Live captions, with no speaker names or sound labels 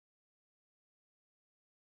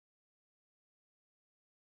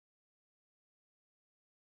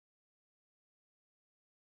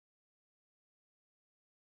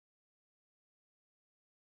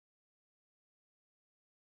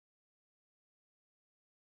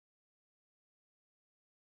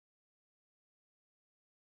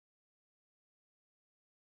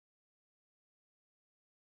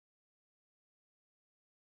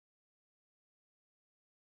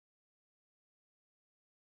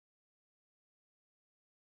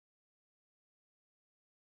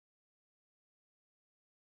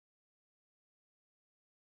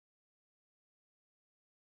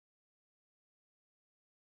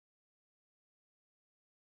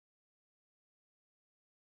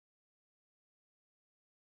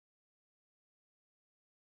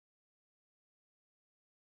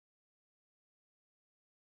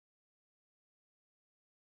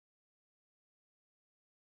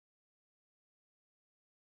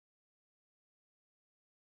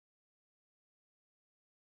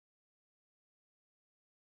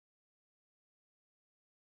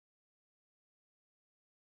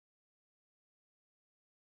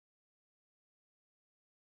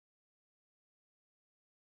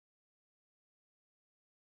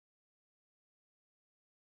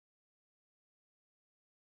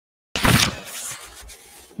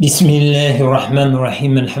بسم الله الرحمن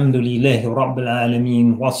الرحيم الحمد لله رب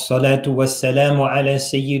العالمين والصلاة والسلام على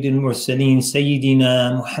سيد المرسلين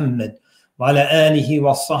سيدنا محمد وعلى آله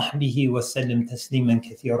وصحبه وسلم تسليما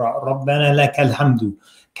كثيرا. ربنا لك الحمد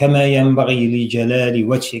كما ينبغي لجلال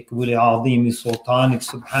وجهك ولعظيم سلطانك،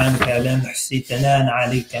 سبحانك لا نحصي ثناء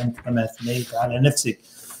عليك أنت كما أثنيت على نفسك.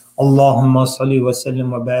 اللهم صل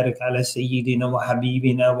وسلم وبارك على سيدنا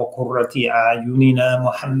وحبيبنا وقرة أعيننا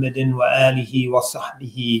محمد وآله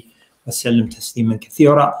وصحبه وسلم تسليما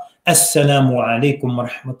كثيرا. Assalamu alaikum wa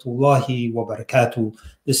rahmatullahi wa barakatuh.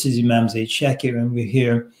 This is Imam Zaid Shakir, and we're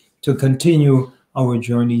here to continue our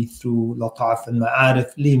journey through Lata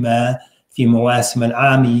al-Ma'arif lima fi mawasim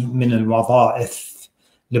al-ami min al-wadha'if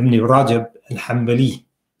libni Rajab al-Hanbali.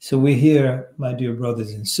 So we're here, my dear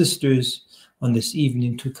brothers and sisters, on this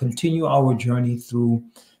evening to continue our journey through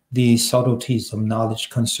the subtleties of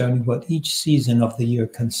knowledge concerning what each season of the year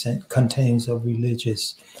contains of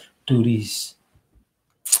religious duties.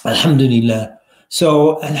 Alhamdulillah.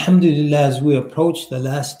 So, Alhamdulillah, as we approach the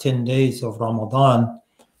last 10 days of Ramadan,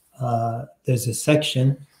 there's a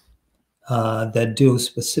section that deals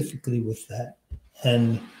specifically with that.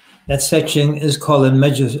 And that section is called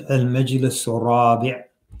al-Majlis al-Rabi'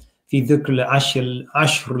 في ذكر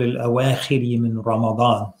العشر الأواخر من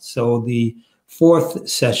رمضان. So the fourth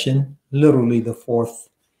session, literally the fourth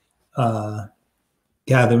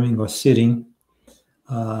gathering or sitting,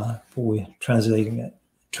 we're translating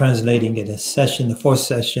it as session, the fourth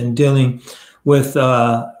session, dealing with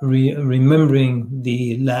remembering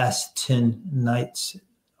the last 10 nights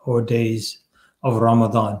or days of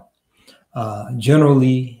Ramadan.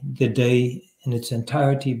 Generally the day in its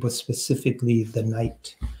entirety, but specifically the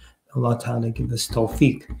night. Allah Ta'ala give us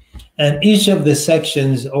tawfiq. And each of the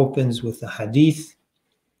sections opens with a hadith,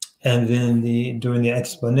 and then during the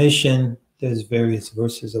explanation there's various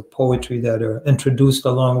verses of poetry that are introduced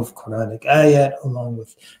along with Quranic ayat, along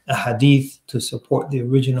with a hadith to support the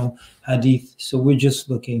original hadith. So we're just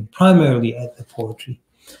looking primarily at the poetry.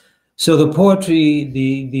 So the poetry,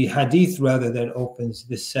 the hadith rather, that opens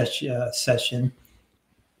this session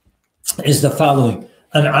is the following.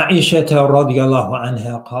 عن عائشة رضي الله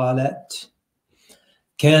عنها قالت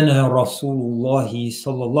كان رسول الله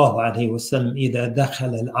صلى الله عليه وسلم إذا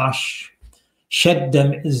دخل العشر شد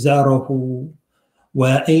مئزره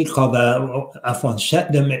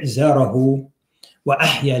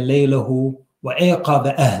وأحيا ليله وأيقظ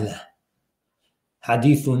أهله.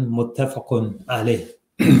 حديث متفق عليه.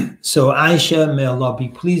 So Aisha, may Allah be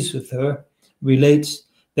pleased with her, relates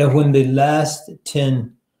that when the last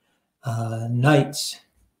 10 nights,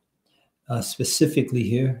 specifically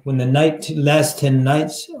here, when the last 10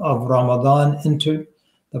 nights of Ramadan entered,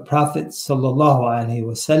 the Prophet sallallahu alaihi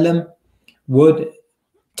wasallam would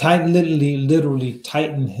literally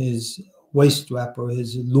tighten his waist strap, or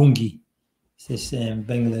his lungi, as in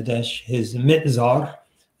Bangladesh, his mizar,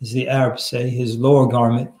 as the Arabs say, his lower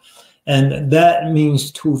garment. And that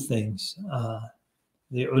means two things.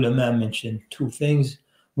 The ulama mentioned two things.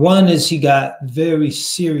 One is he got very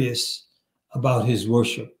serious about his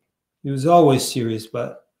worship. He was always serious,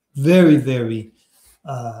 but very, very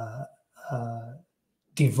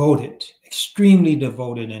devoted, extremely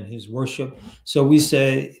devoted in his worship. So we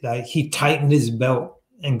say like he tightened his belt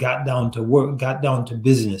and got down to work, got down to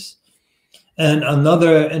business. And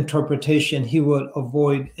another interpretation, he would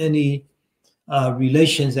avoid any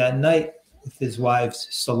relations at night with his wives,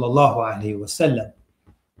 sallallahu alaihi wasallam.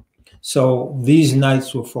 So these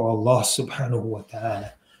nights were for Allah subhanahu wa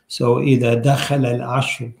ta'ala. So إِذَا دَخَلَ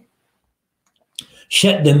الْعَشْرُ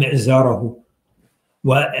شَدَّ مِعْزَارَهُ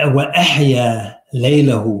وَأَحْيَا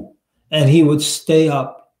لَيْلَهُ. And he would stay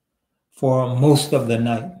up for most of the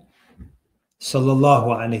night. Sallallahu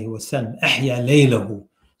alayhi wa sallam. أَحْيَا لَيْلَهُ.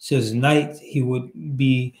 So his night, he would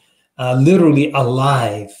be literally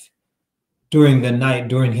alive during the night,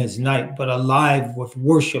 during his night, but alive with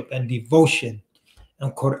worship and devotion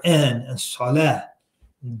and Quran and Salah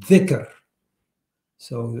and Dhikr.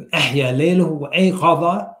 So أحيا ليله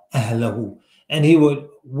وأيقظ أهله. And he would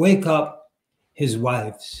wake up his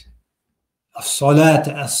wives. As-salat,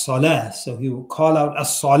 as-salah. So he would call out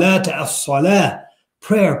as-salat, as-salah.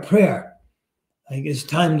 Prayer, prayer. Like it's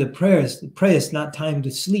time to pray. It's not time to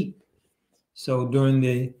sleep. So during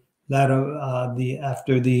the latter,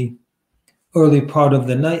 after the early part of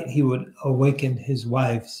the night, he would awaken his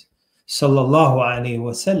wives. Sallallahu alayhi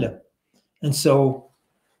wasallam. And so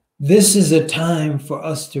this is a time for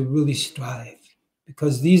us to really strive,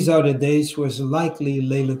 because these are the days where it's likely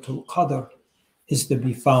Laylatul Qadr is to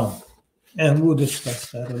be found. And we'll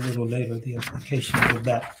discuss that a little later, the implications of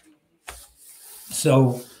that.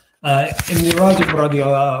 So Ibn Rajab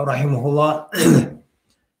rahimahullah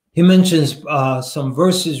He mentions some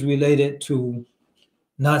verses related to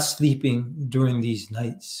not sleeping during these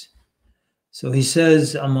nights. So he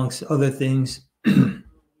says, amongst other things,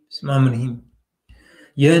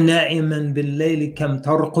 Ya na'iman bil-layli kam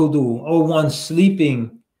tarqudu, O one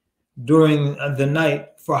sleeping during the night,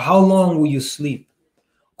 for how long will you sleep?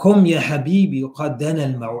 Qum ya habibi qad dana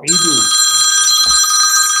al-maw'idu.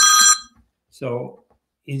 So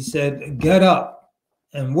he said, get up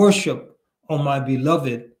and worship, O my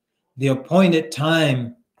beloved, the appointed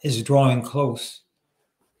time is drawing close.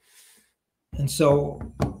 And so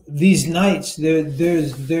these nights,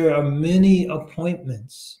 there are many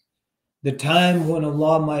appointments. The time when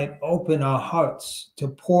Allah might open our hearts to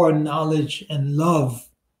pour knowledge and love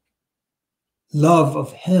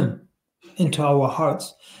of Him into our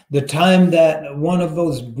hearts. The time that one of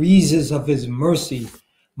those breezes of His mercy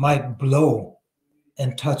might blow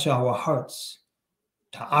and touch our hearts.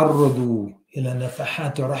 تعرضوا إلى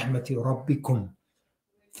نفحات رحمة ربكم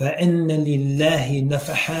فإن لله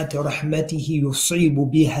نفحات رحمته يصيب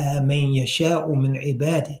بها من يشاء من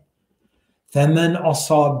عباده فمن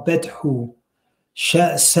أصابته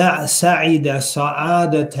سعد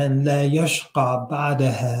سعادة لا يشقى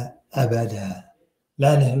بعدها أبدا.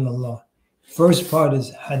 لا إله إلا الله. First part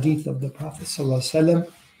is hadith of the Prophet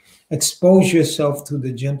ﷺ. Expose yourself to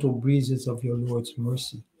the gentle breezes of your Lord's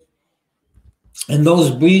mercy. And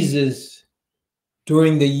those breezes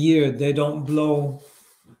during the year, they don't blow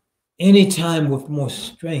any time with more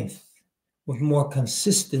strength, with more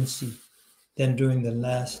consistency than during the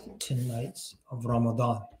last 10 nights of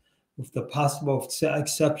Ramadan, with the possible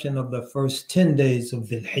exception of the first 10 days of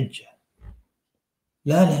Dhul Hijjah.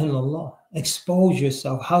 La ilaha illallah. Expose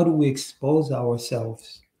yourself. How do we expose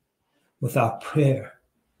ourselves? With our prayer,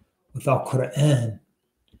 with our Quran,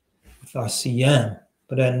 with our siyam.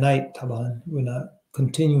 But at night, taban, we're not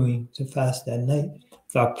continuing to fast at night.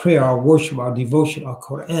 With our prayer, our worship, our devotion, our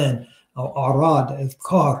Quran, our arad,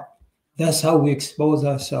 adhkar. That's how we expose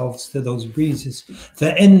ourselves to those breezes.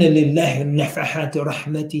 فَإِنَّ لِلَّهِ نَفَحَاتِ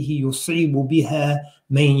رَحْمَتِهِ يُصِيبُ بِهَا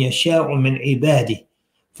مَنْ يَشَاءُ مِنْ عِبَادِهِ.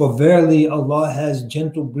 For verily Allah has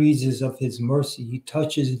gentle breezes of His mercy. He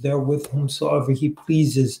touches therewith whomsoever He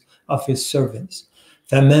pleases of His servants.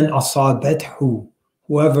 فَمَنْ أَصَابَتْهُ.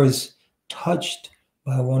 Whoever's touched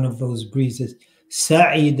by one of those breezes,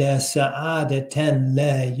 سَعِدَ سَعَادَةً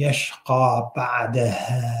لَا يَشْقَى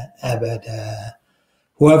بَعْدَهَا أَبَدًا.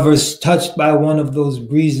 Whoever's touched by one of those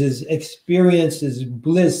breezes experiences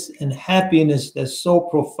bliss and happiness that's so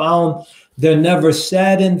profound, they're never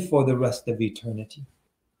saddened for the rest of eternity.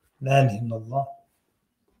 La ilaha illallah.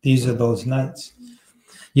 These are those nights.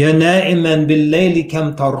 Ya na'iman bil-layli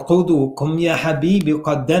kam tarqudu, kum ya habibi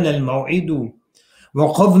qad dana al-maw'idu,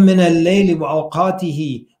 wa qadh min al-layli wa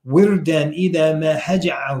awqatihi wirdan idha ma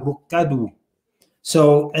haja'a ruqqadu.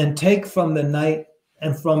 So, and take from the night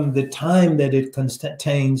and from the time that it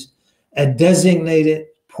contains a designated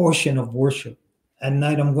portion of worship. At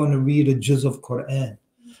night, I'm going to read a juz of Quran.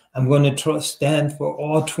 I'm going to stand for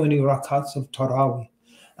all 20 rakats of Tarawih.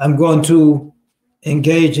 I'm going to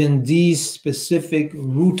engage in these specific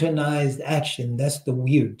routinized action. That's the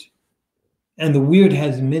weird. And the weird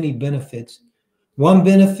has many benefits. One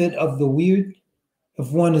benefit of the weird,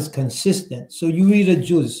 if one is consistent. So you read a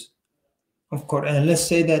juz of Quran. Let's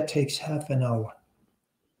say that takes half an hour.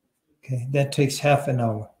 Okay, that takes half an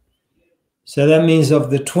hour. So that means of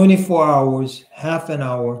the 24 hours, half an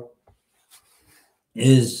hour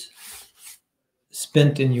is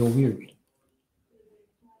spent in your weird.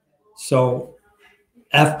 So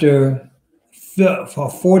after for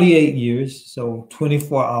 48 years, so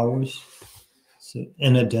 24 hours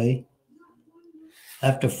in a day,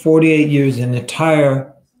 after 48 years, an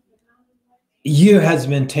entire year has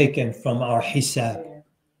been taken from our hisab.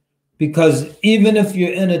 Because even if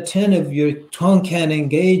you're inattentive, your tongue can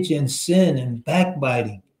engage in sin and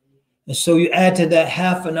backbiting. And so you add to that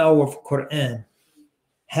half an hour of Quran,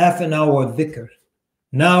 half an hour of dhikr.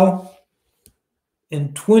 Now,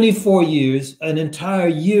 in 24 years, an entire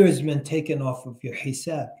year has been taken off of your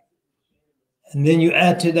hisab. And then you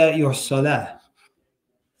add to that your salah.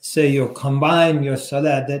 Say you combine your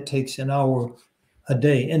salah, that takes an hour a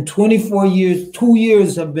day. In 24 years, 2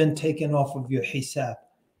 years have been taken off of your hisab.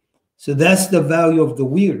 So that's the value of the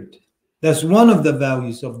weird. That's one of the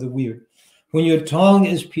values of the weird. When your tongue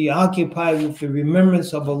is preoccupied with the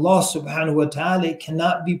remembrance of Allah subhanahu wa ta'ala, it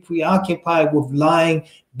cannot be preoccupied with lying,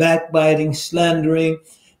 backbiting, slandering,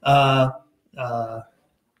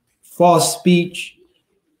 false speech,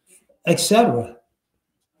 etc.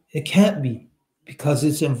 It can't be, because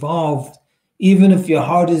it's involved. Even if your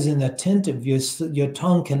heart is inattentive, your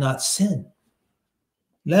tongue cannot sin.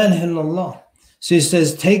 La ilaha illallah. So it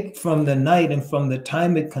says, take from the night and from the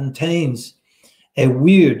time it contains a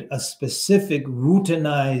specific,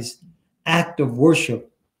 routinized act of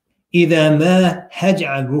worship. إِذَا مَا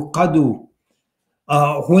هَجْعَ الرُّقَدُ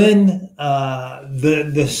when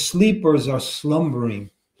the sleepers are slumbering.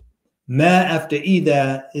 Ma after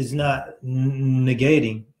ida is not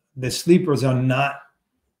negating. The sleepers are not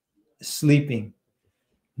sleeping.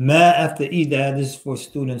 Ma after ida, this is for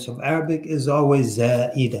students of Arabic, is always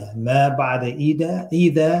zaida. Ma ba'da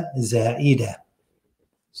ida zaida.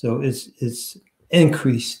 So it's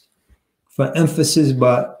increased for emphasis,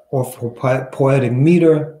 or for poetic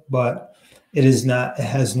meter, but it is not. It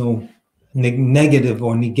has no negative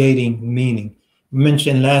or negating meaning. We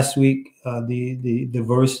mentioned last week the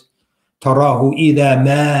verse tarahu ida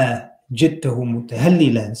ma jittahu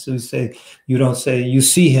mutahallilan. So you don't say you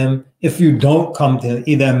see him if you don't come to him.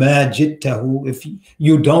 Ida ma jittahu, if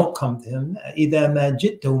you don't come to him. Ida ma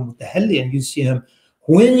jittahu mutahallilan, you see him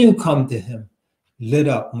when you come to him, lit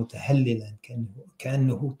up mutahallilan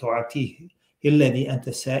كأنه تعطيه الذي أنت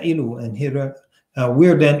سائله. And here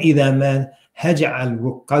we're then إذا ما هجع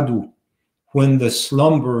الرقد, when the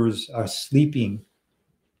slumbers are sleeping.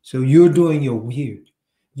 So you're doing your weird.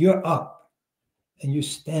 You're up and you're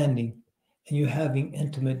standing and you're having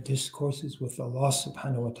intimate discourses with Allah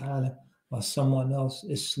subhanahu wa ta'ala while someone else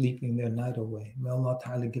is sleeping their night away. May Allah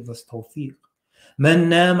ta'ala give us tawfiq. من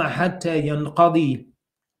نام حتى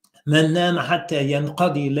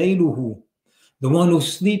ينقضي ليله, the one who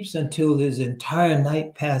sleeps until his entire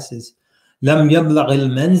night passes. لم يبلغ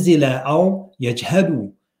المنزل أو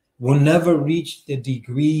يجهد, will never reach the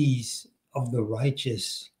degrees of the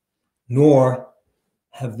righteous, nor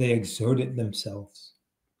have they exerted themselves.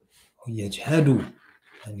 Or yajhadu,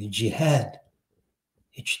 and jihad,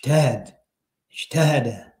 ijtahada.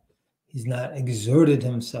 He's not exerted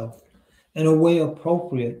himself in a way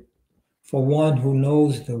appropriate for one who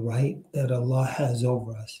knows the right that Allah has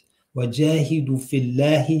over us. وَجَاهِدُ فِي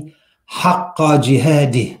اللَّهِ حَقَّ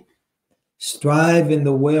جِهَادِهِ, strive in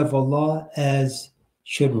the way of Allah as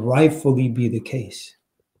should rightfully be the case.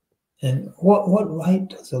 And what right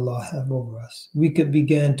does Allah have over us? We could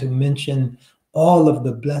begin to mention all of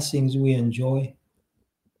the blessings we enjoy.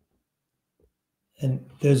 And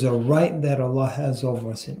there's a right that Allah has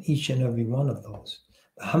over us in each and every one of those.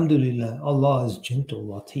 Alhamdulillah, Allah is gentle,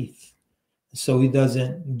 latif. So He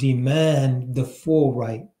doesn't demand the full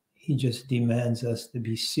right. He just demands us to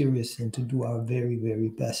be serious and to do our very, very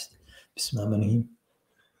best. Bismillah.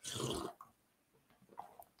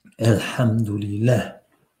 Alhamdulillah.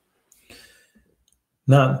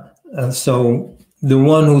 Now, so the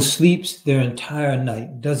one who sleeps their entire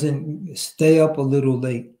night, doesn't stay up a little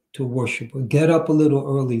late to worship or get up a little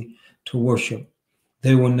early to worship,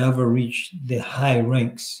 they will never reach the high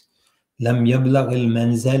ranks. لم يبلغ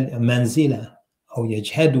المنزل أو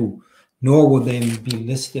يجهدوا, nor will they be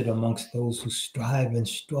listed amongst those who strive and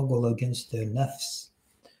struggle against their nafs.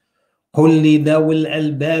 قل لذوي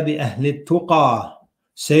الألباب أهل التقى,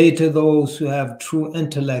 say to those who have true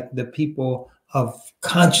intellect, the people of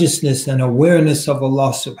consciousness and awareness of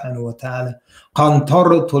Allah subhanahu wa ta'ala,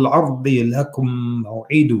 قَنْطَرَةُ الْأَرْضِ لَكُمْ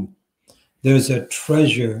مَوْعِدُ, there's a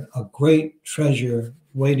treasure, a great treasure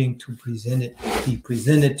waiting to be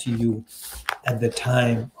presented to you at the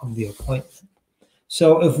time of the appointment.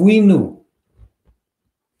 So if we knew,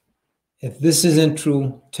 if this isn't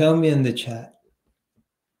true, tell me in the chat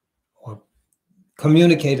or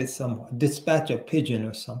communicate it somewhere, dispatch a pigeon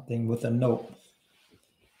or something with a note.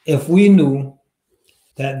 If we knew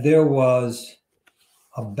that there was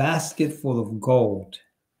a basket full of gold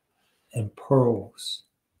and pearls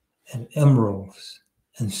and emeralds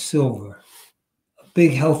and silver, a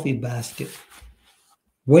big healthy basket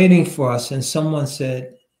waiting for us, and someone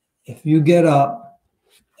said, if you get up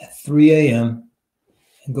at 3 a.m.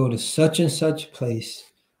 and go to such and such place,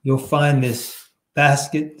 you'll find this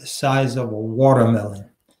basket the size of a watermelon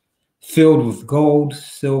filled with gold,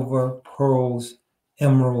 silver, pearls,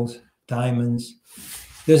 emeralds, diamonds.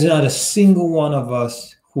 There's not a single one of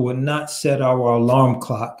us who would not set our alarm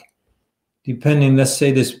clock, depending, let's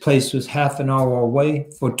say this place was half an hour away,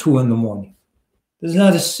 for 2 in the morning. There's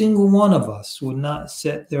not a single one of us who would not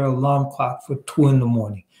set their alarm clock for 2 in the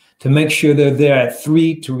morning to make sure they're there at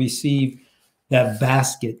 3 to receive that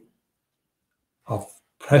basket of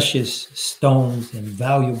precious stones and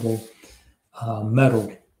valuable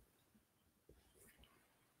metal.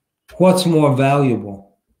 What's more valuable?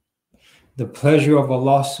 The pleasure of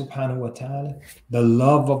Allah subhanahu wa ta'ala, the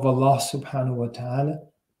love of Allah subhanahu wa ta'ala,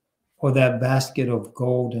 or that basket of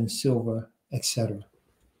gold and silver, etc.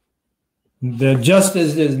 Just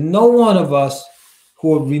as there's no one of us who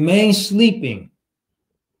will remain sleeping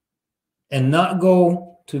and not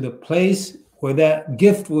go to the place where that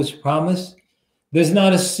gift was promised, there's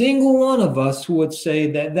not a single one of us who would say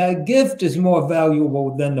that that gift is more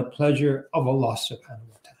valuable than the pleasure of Allah subhanahu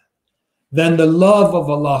wa ta'ala, than the love of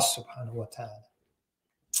Allah subhanahu wa ta'ala.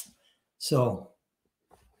 So,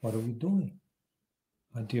 what are we doing,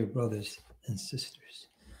 my dear brothers and sisters?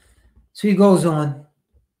 So he goes on.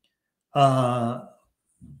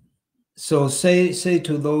 So say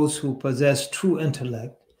to those who possess true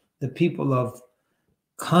intellect, the people of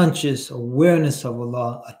conscious awareness of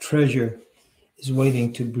Allah, a treasure is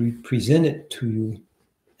waiting to be presented to you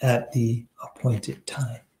at the appointed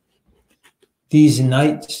time. These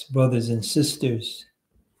nights, brothers and sisters,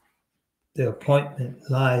 the appointment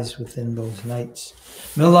lies within those nights.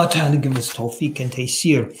 May Allah Ta'ala give us tawfiq and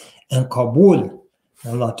taysir and qabul.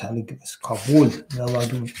 May Allah Ta'ala give us qabul. May Allah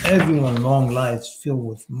give everyone long lives filled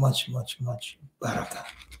with much, much, much barakah.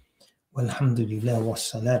 Walhamdulillah wa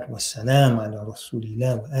salat wa salam ala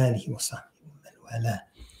rasulillah wa alihi wa sahbihi wa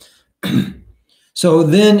wala. So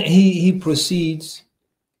then he proceeds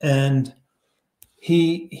and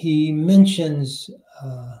he mentions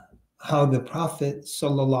how the Prophet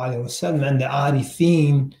sallallahu alaihi wasallam and the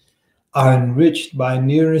Arifin are enriched by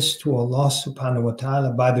nearness to Allah subhanahu wa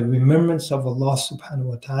ta'ala, by the remembrance of Allah subhanahu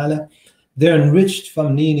wa ta'ala. They're enriched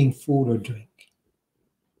from needing food or drink.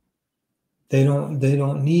 They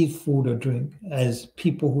don't need food or drink as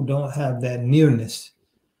people who don't have that nearness.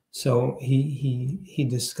 So he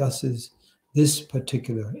discusses this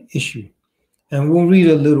particular issue. And we'll read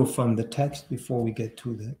a little from the text before we get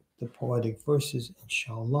to the poetic verses,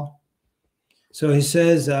 inshallah. So he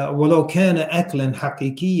says, وَلَوْ كَانَ أَكْلًا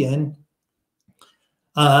حَقِيقِيًا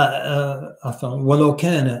وَلَوْ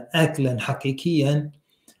كَانَ أَكْلًا حَقِيقِيًا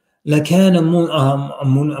لَكَانَ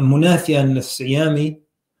مُنَافِيًا لِلصِّيَامِ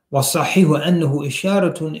وَالصَّحِيحُ أَنَّهُ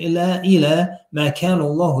إِشَارَةٌ إلى ما كان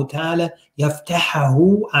الله تعالى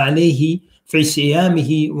يفتحه عليه في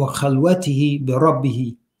صيامه وخلوته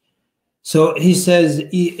بربه. So he says,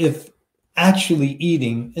 if actually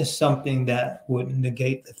eating is something that would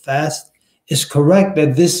negate the fast, it's correct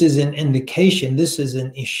that this is an indication, this is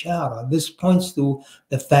an ishara. This points to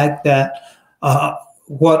the fact that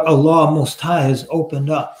what Allah Most High has opened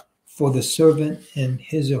up for the servant in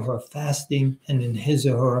his or her fasting and in his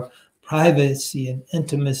or her privacy and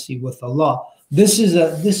intimacy with Allah. This is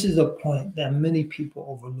a point that many people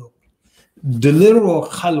overlook. The literal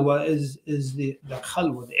khalwa is the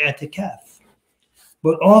khalwa, the i'tikaf.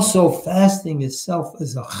 But also fasting itself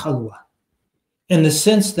is a khalwa, in the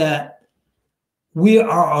sense that we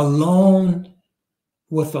are alone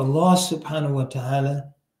with Allah subhanahu wa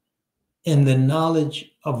ta'ala in the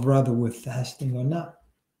knowledge of whether we're fasting or not.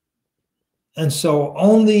 And so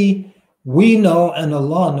only we know and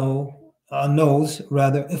Allah knows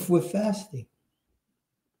rather if we're fasting.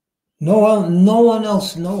 No one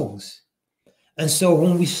else knows. And so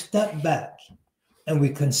when we step back and we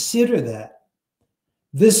consider that,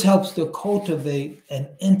 this helps to cultivate an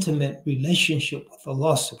intimate relationship with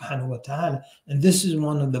Allah subhanahu wa ta'ala. And this is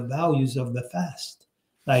one of the values of the fast.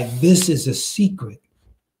 Like, this is a secret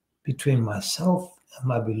between myself and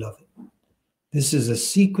my beloved. This is a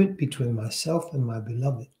secret between myself and my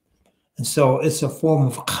beloved. And so it's a form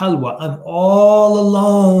of khalwa. I'm all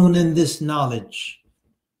alone in this knowledge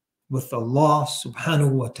with Allah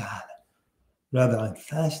subhanahu wa ta'ala, whether I'm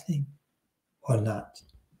fasting or not.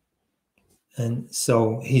 And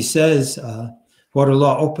so he says, what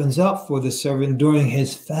Allah opens up for the servant during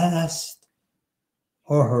his fast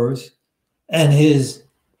or hers and his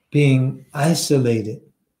being isolated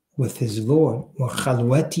with his Lord,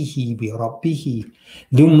 وَخَلْوَتِهِ بِرَبِّهِ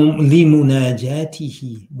لِمُنَاجَاتِهِ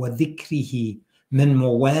وَذِكْرِهِ مِنْ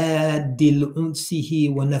مَوَادِّ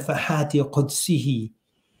الْأُنْسِهِ وَنَفَحَاتِ قُدْسِهِ,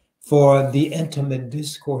 for the intimate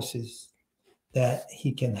discourses that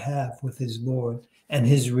he can have with his Lord and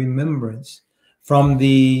his remembrance from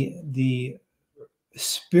the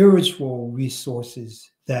spiritual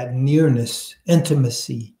resources, that nearness,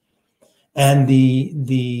 intimacy, and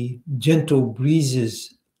the gentle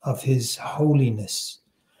breezes of his holiness.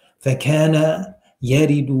 فَكَانَ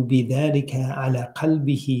يَرِدُ بِذَلِكَ عَلَى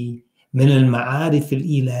قَلْبِهِ من المعارف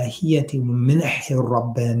الإلهية والمنح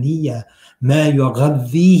الربانية ما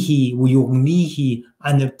يغذيه ويغنيه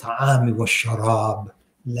عن الطعام والشراب.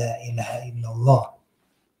 لا إله إلا الله.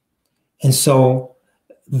 And so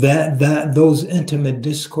those intimate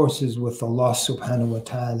discourses with Allah subhanahu wa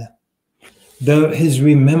ta'ala, his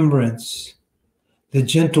remembrance, the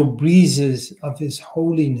gentle breezes of his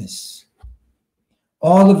holiness,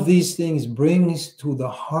 all of these things brings to the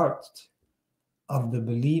heart of the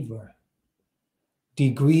believer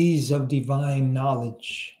degrees of divine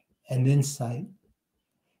knowledge and insight,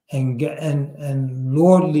 and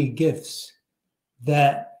lordly gifts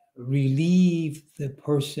that relieve the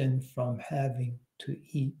person from having to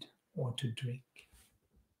eat or to drink.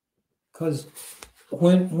 Because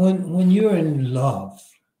when you're in love,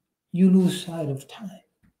 you lose sight of time.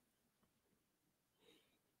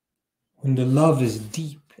 When the love is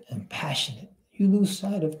deep and passionate, you lose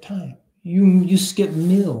sight of time. You skip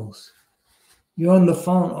meals. You're on the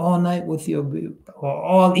phone all night with or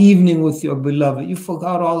all evening with your beloved. You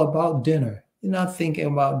forgot all about dinner. You're not thinking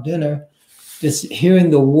about dinner. Just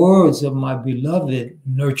hearing the words of my beloved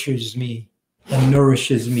nurtures me and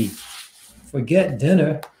nourishes me. Forget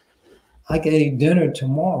dinner. I can eat dinner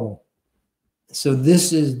tomorrow. So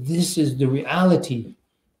this is the reality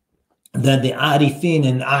that the arifin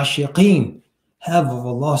and ashiqeen have of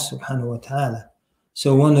Allah subhanahu wa ta'ala.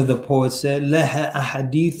 So one of the poets said, لها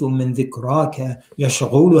أحاديث من ذكراك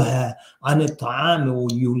يشغلها عن الطعام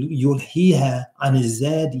ويلهيها عن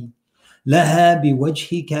الزاد لها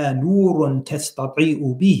بوجهك نور تستطيع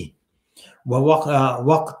به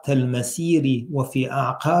ووقت المسير وفي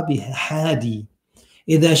أعقابها حادي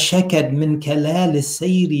إذا شكت من كلال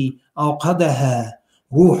السير أوقدها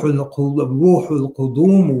روح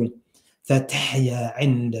القدوم فتحيا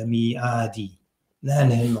عند ميعادي. لا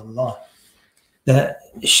إله إلا الله. That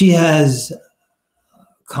she has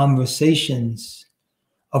conversations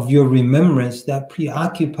of your remembrance that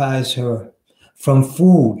preoccupies her from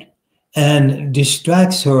food and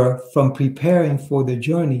distracts her from preparing for the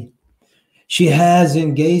journey. She has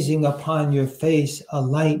in gazing upon your face a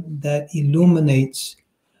light that illuminates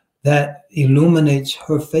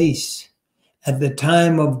her face at the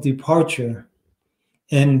time of departure,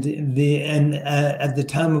 and at the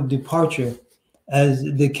time of departure, as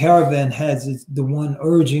the caravan has the one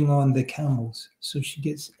urging on the camels. So she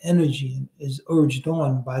gets energy and is urged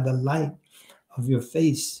on by the light of your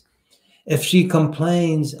face. If she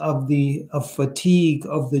complains of fatigue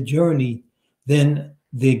of the journey, then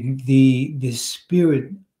the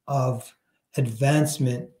spirit of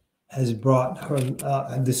advancement has brought her,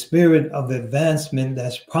 the spirit of advancement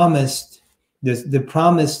that's promised, the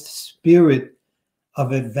promised spirit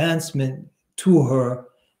of advancement to her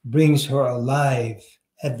brings her alive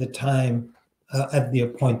at the time, at the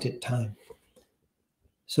appointed time.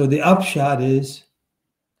 So the upshot is,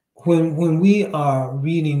 when we are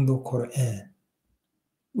reading the Quran,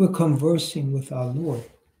 we're conversing with our Lord.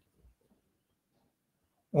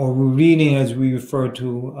 Or we're reading, as we referred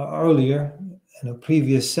to earlier in a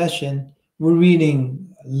previous session, we're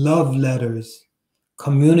reading love letters,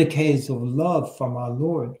 communiques of love from our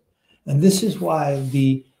Lord. And this is why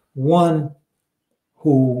the one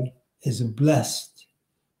who is blessed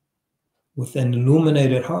with an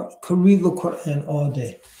illuminated heart could read the Quran all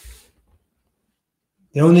day.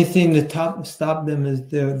 The only thing to stop them is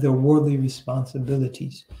their worldly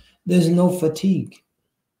responsibilities. There's no fatigue.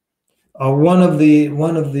 One of the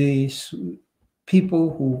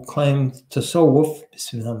people who claim tasawwuf,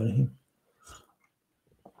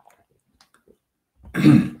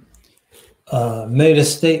 made a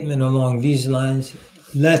statement along these lines: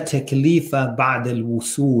 لا تكليف بعد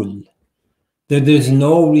الوصول. That there's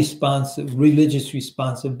no religious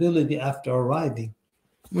responsibility after arriving,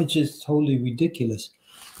 which is totally ridiculous,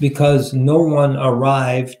 because no one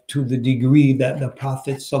arrived to the degree that the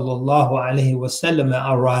Prophet sallallahu alaihi wasallam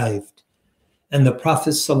arrived, and the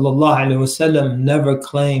Prophet sallallahu alaihi wasallam never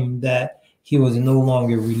claimed that he was no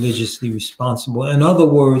longer religiously responsible. In other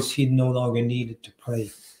words, he no longer needed to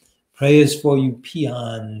pray. Prayers for you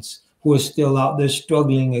peons who are still out there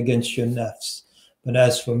struggling against your nafs. But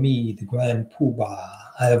as for me, the grand poobah,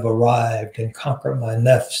 I have arrived and conquered my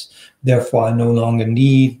nafs. Therefore, I no longer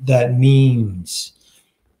need that means.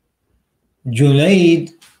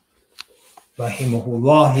 Junaid,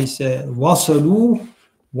 rahimahullah, he said, wasalu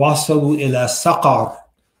ila saqar.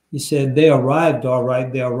 He said, they arrived all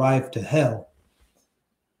right, they arrived to hell.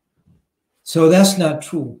 So that's not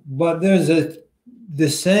true. But there's the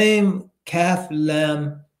same kaf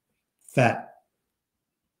lam fa,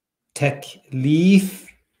 taklif.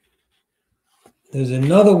 There's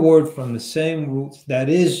another word from the same roots that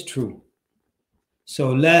is true.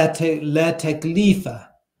 So la taklifa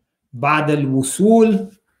ba'd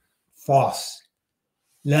al-wusul, false.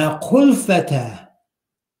 La khulfata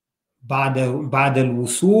ba'd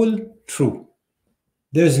al-wusul, true.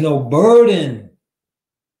 There's no burden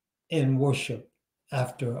in worship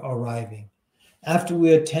after arriving. After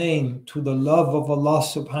we attain to the love of Allah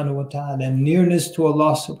subhanahu wa ta'ala and nearness to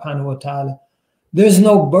Allah subhanahu wa ta'ala, there's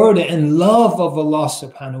no burden in love of Allah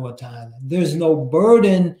subhanahu wa ta'ala. There's no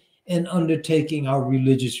burden in undertaking our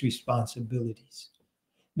religious responsibilities,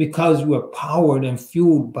 because we're powered and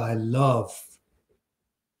fueled by love.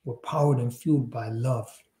 We're powered and fueled by love.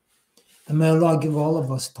 And may Allah give all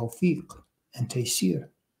of us tawfiq and taysir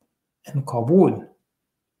and qabul.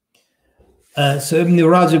 So Ibn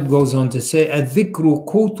Rajab goes on to say, الذكر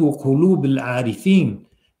قوت قلوب العارفين.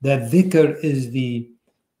 That dhikr is the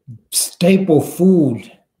staple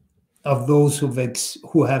food of those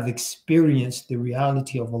who have experienced the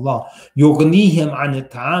reality of Allah. يغنيهم عن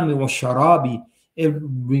الطعام والشراب. It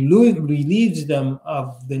relieves them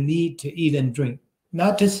of the need to eat and drink.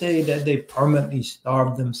 Not to say that they permanently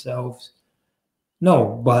starve themselves.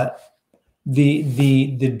 No, but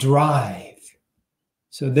the drive.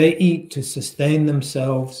 So they eat to sustain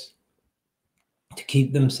themselves, to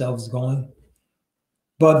keep themselves going.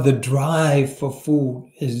 But the drive for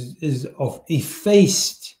food is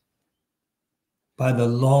effaced by the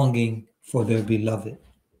longing for their beloved.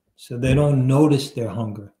 So they don't notice their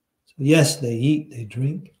hunger. So yes, they eat, they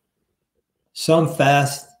drink. Some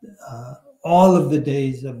fast all of the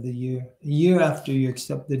days of the year after year,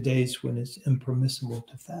 except the days when it's impermissible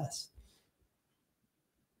to fast.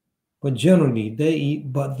 But generally they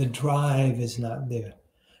eat, but the drive is not there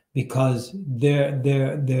because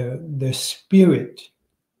their spirit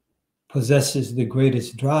possesses the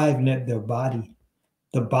greatest drive, not their body.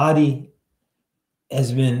 The body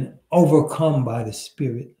has been overcome by the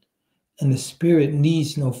spirit, and the spirit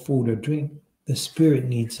needs no food or drink. The spirit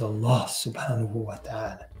needs Allah subhanahu wa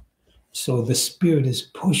ta'ala. So the spirit is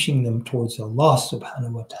pushing them towards Allah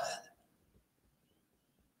subhanahu wa ta'ala.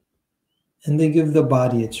 And they give the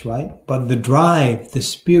body its right, but the drive, the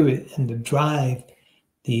spirit and the drive,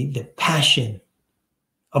 the passion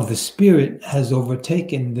of the spirit has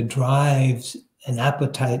overtaken the drives and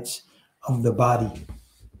appetites of the body.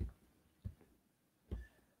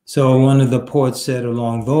 So one of the poets said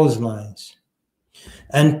along those lines,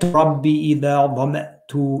 أنت ربي إذا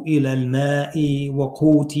ظمأت إلى الماء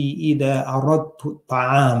وقوتي إذا أردت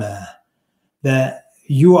الطعام. That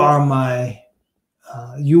you are my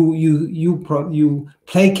you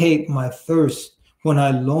placate my thirst when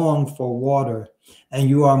I long for water, and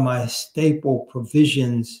you are my staple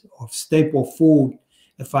provisions of staple food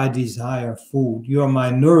if I desire food. You are my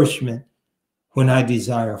nourishment when I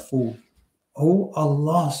desire food. Oh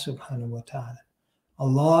Allah subhanahu wa ta'ala.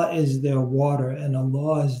 Allah is their water and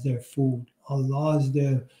Allah is their food. Allah is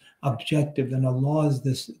their objective and Allah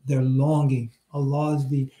is their longing. Allah is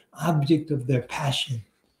the object of their passion.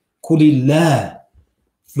 قُلِ اللَّهِ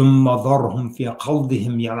ثُمَّ ذَرْهُمْ فِي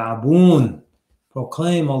قَوْضِهِمْ يَلْعَبُونَ.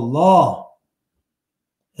 Proclaim Allah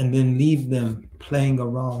and then leave them playing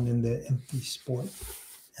around in their empty sport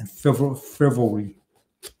and frivolry.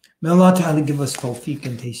 May Allah Ta'ala give us tawfiq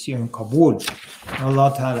and taysir and qabul. May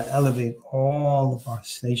Allah Ta'ala elevate all of our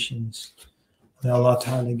stations. May Allah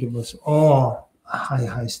Ta'ala give us all a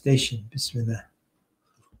high station. Bismillah.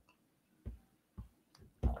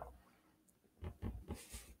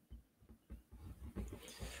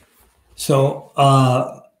 So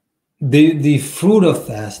the fruit of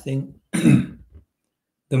fasting,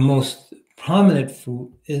 the most prominent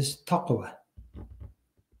fruit is taqwa.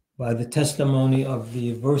 By the testimony of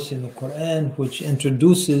the verse in the Quran, which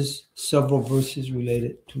introduces several verses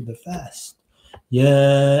related to the fast.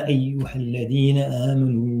 يا أيها الذين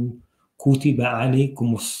آمنوا كتب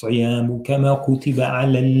عليكم الصيام كما كتب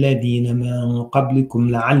على الذين من قبلكم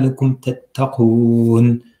لعلكم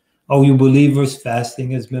تتقون. O you believers,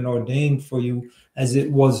 fasting has been ordained for you as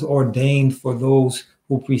it was ordained for those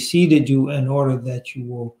who preceded you in order that you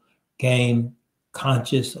will gain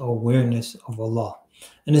conscious awareness of Allah.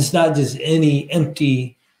 And it's not just any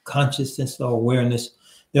empty consciousness or awareness.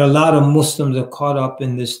 There are a lot of Muslims that are caught up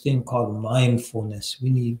in this thing called mindfulness. We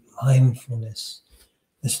need mindfulness.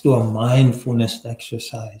 Let's do a mindfulness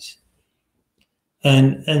exercise.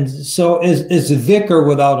 And so it's a dhikr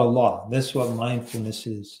without Allah. That's what mindfulness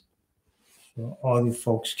is. So all you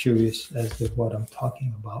folks curious as to what I'm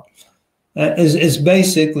talking about. It's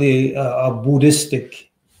basically a Buddhistic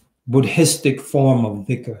form of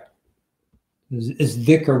dhikr. It's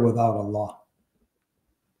dhikr without Allah.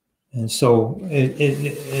 And so,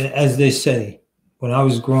 as they say, when I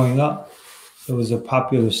was growing up, there was a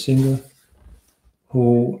popular singer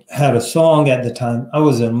who had a song at the time. I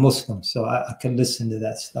was a Muslim, so I could listen to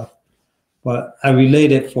that stuff. But I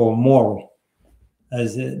relate it for moral.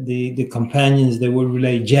 As the companions, they would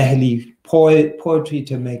relate jahili poetry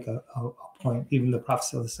to make a point. Even the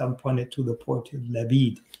Prophet ﷺ pointed to the poetry of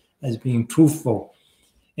Labid as being truthful.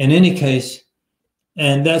 In any case,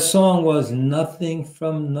 and that song was nothing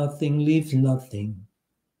from nothing leaves nothing.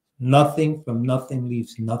 Nothing from nothing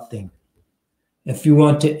leaves nothing. If you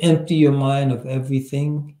want to empty your mind of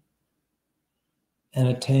everything and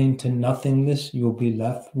attain to nothingness, you'll be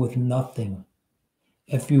left with nothing.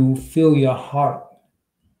 if you fill your heart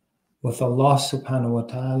with Allah subhanahu wa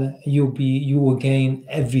ta'ala, you will gain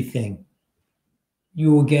everything.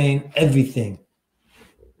 You will gain everything.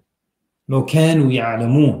 لو كانوا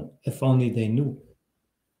يعلمون, if only they knew.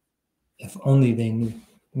 If only they knew.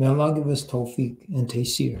 May Allah give us tawfiq and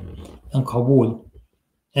taysir and qabul,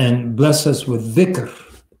 and bless us with dhikr,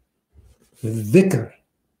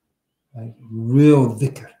 like real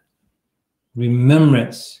dhikr,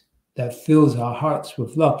 remembrance that fills our hearts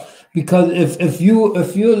with love. Because if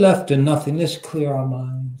you're left to nothing, let's clear our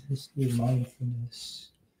minds, let's do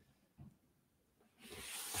mindfulness.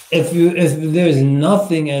 If there's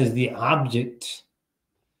nothing as the object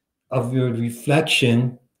of your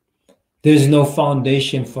reflection, there's no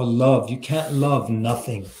foundation for love. You can't love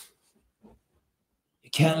nothing. You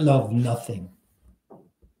can't love nothing.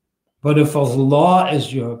 But if Allah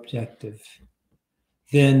is your objective,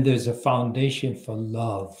 then there's a foundation for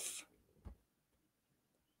love.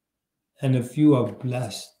 And if you are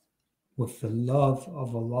blessed with the love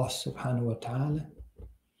of Allah subhanahu wa ta'ala,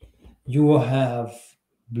 you will have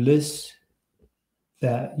bliss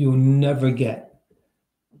that you'll never get.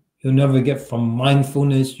 You'll never get from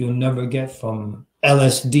mindfulness. You'll never get from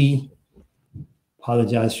LSD.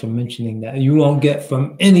 Apologize for mentioning that. You won't get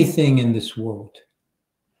from anything in this world.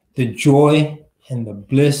 The joy and the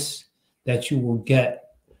bliss that you will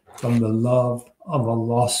get from the love of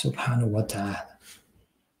Allah subhanahu wa ta'ala.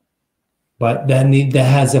 But that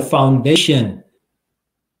has a foundation.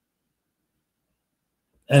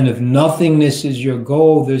 And if nothingness is your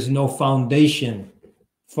goal, there's no foundation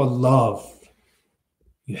for love.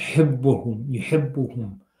 يحبهم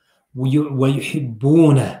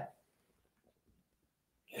ويحبونه.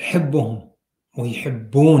 يحبهم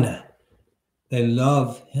ويحبونه. They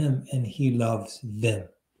love him and he loves them.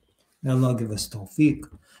 May Allah give us tawfiq.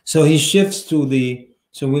 So he shifts to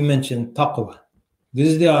so we mentioned taqwa. This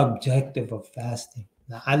is the objective of fasting.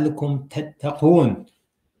 لَعَلَّكُمْ تَتَّقُونَ.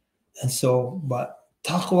 And so, but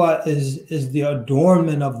taqwa is the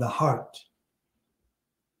adornment of the heart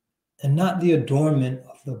and not the adornment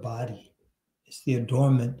of the body. It's the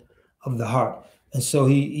adornment of the heart. And so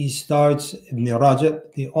he starts, Ibn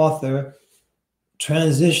Rajab, the author,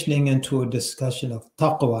 transitioning into a discussion of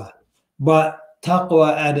taqwa, but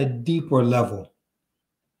taqwa at a deeper level.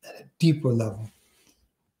 At a deeper level.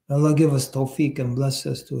 Allah give us tawfiq and bless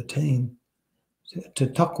us to attain to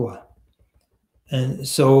taqwa. And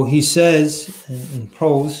so he says in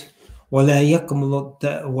prose, ولا يكمل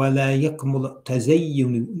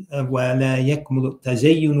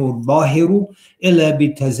التزين الظاهر إلا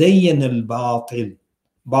بتزين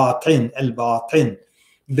الباطن.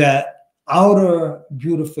 That outer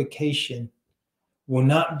beautification will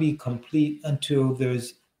not be complete until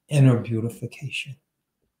there's inner beautification.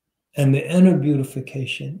 And the inner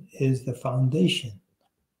beautification is the foundation.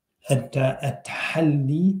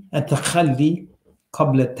 التخلي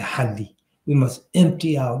قبل التحلي. We must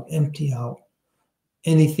empty out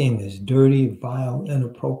anything that's dirty, vile,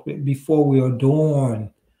 inappropriate before we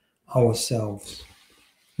adorn ourselves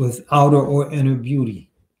with outer or inner beauty.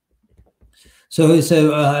 So he said,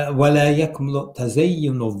 وَلَا يَكْمُلُ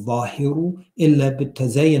التَّزَيُّنُ الظَّاهِرُ إِلَّا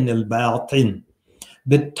بِالتَّزَيُّنِ الْبَاطِنِ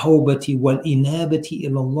بالتوبة والإنابة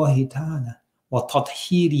إلى الله تعالى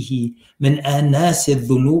وتطهيره من آناس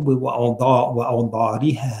الذنوب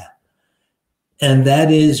وأوضارها. And that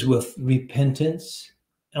is with repentance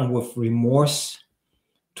and with remorse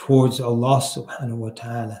towards Allah subhanahu wa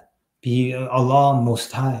ta'ala, be Allah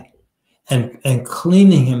most high, and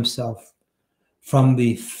cleaning himself from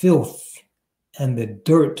the filth and the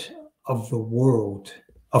dirt of the world,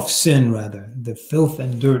 of sin rather, the filth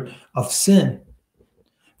and dirt of sin.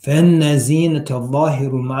 فإن زينة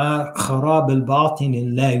الظاهر مع خراب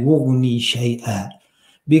الباطن لا يغني شيئا.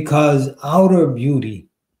 Because outer beauty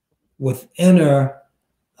with inner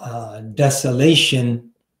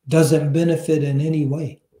desolation doesn't benefit in any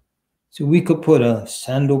way. So we could put a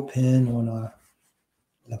sandal pin on our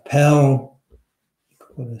lapel, we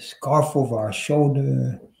could put a scarf over our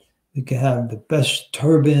shoulder, we could have the best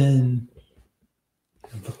turban,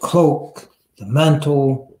 the cloak, the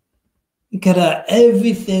mantle. We could have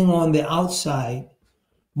everything on the outside,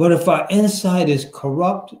 but if our inside is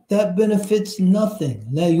corrupt, that benefits nothing.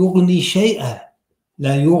 لا يغني شيئا.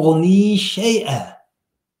 لا يغني شيئا.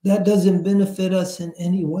 That doesn't benefit us in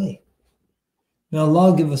any way. May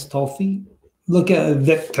Allah give us tawfiq. Look at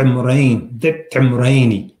ذِي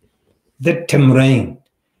التمرين.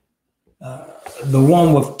 The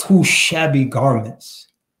one with two shabby garments.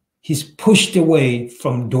 He's pushed away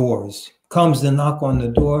from doors. Comes to knock on the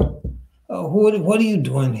door. What are you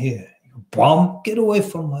doing here? You bum, get away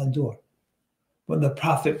from my door. but the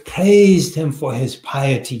Prophet praised him for his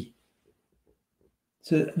piety.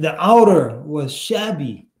 So the outer was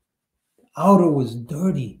shabby, outer was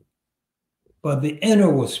dirty, but the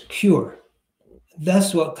inner was pure.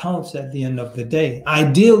 That's what counts at the end of the day.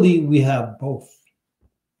 Ideally, we have both,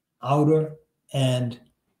 outer and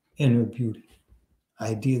inner beauty.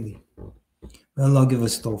 Ideally. May Allah give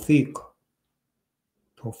us tawfiq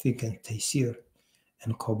and taysir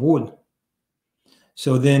and qabul.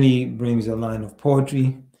 So then he brings a line of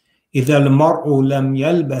poetry. إذا المرء لم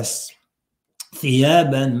يلبس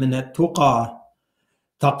ثيابا من التقى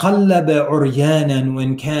تقلب عريانا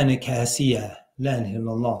وإن كان كاسيا لا إله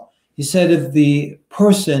إلا الله. He said, if the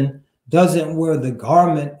person doesn't wear the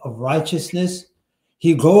garment of righteousness,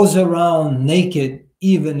 he goes around naked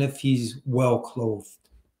even if he's well clothed.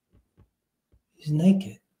 He's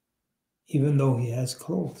naked even though he has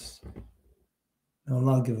clothes. May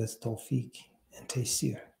Allah give us tawfiq and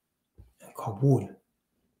taysir and qabul.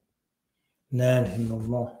 La ilaha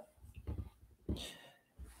illallah.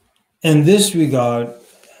 In this regard,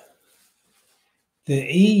 the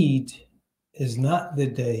Eid is not the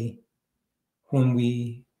day when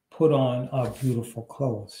we put on our beautiful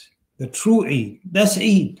clothes. The true Eid, that's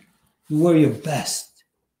Eid. You wear your best.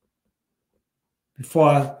 Before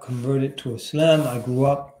I converted to Islam, I grew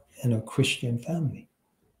up in a Christian family.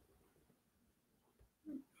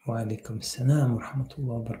 Wa alaikum salam wa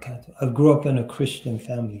rahmatullahi wa barakatuh. I grew up in a Christian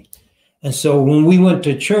family. And so when we went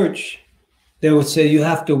to church, they would say, you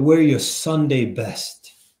have to wear your Sunday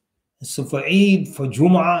best. And so for Eid, for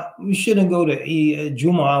Jum'ah, we shouldn't go to Eid,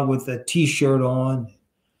 Jum'ah with a t-shirt on,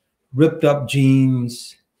 ripped up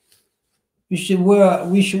jeans. We should wear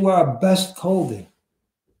our best clothing.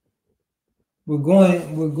 We're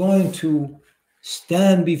going to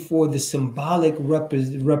stand before the symbolic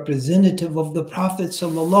representative of the Prophet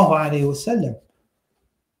sallallahu alaihi wasallam.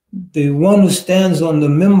 The one who stands on the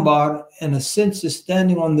mimbar, in a sense, is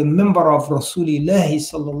standing on the mimbar of Rasulullah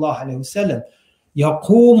sallallahu alaihi wasallam.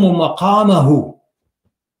 Yaqumu maqamahu.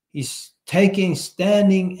 He's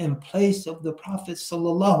standing in place of the Prophet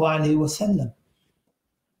sallallahu alaihi wasallam.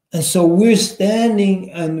 And so we're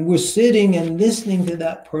standing and we're sitting and listening to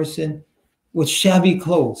that person with shabby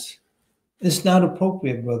clothes. It's not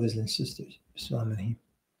appropriate, brothers and sisters. Bismillah.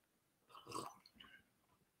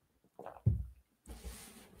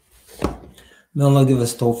 May Allah give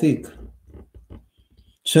us tawfiq.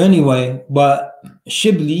 So anyway, but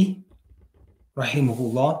Shibli,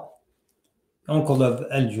 rahimahullah, uncle of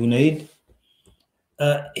Al-Junaid,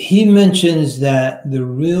 he mentions that the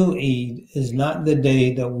real Eid is not the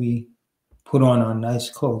day that we put on our nice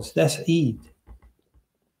clothes. That's Eid.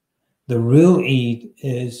 The real Eid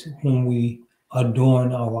is when we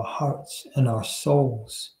adorn our hearts and our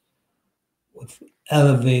souls with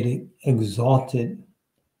elevated, exalted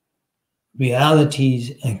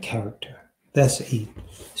realities and character. That's Eid.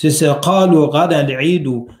 So قالوا غدا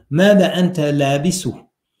العيد ماذا أنت لابسه.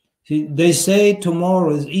 They say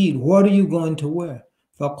tomorrow is Eid. What are you going to wear?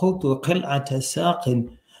 فقلت قلعة ساق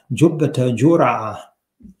جبة جرعة.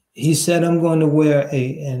 He said, I'm going to wear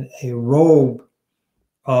a robe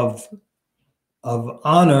of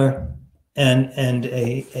honor and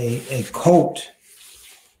a coat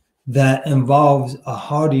that involves a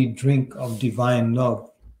hearty drink of divine love.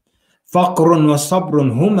 فقر وصبر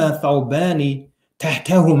هما ثوبان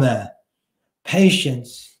تحتهما.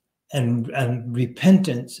 Patience and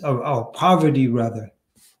repentance, or poverty rather.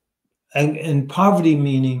 And poverty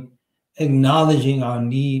meaning acknowledging our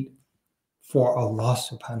need for Allah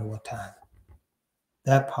subhanahu wa ta'ala.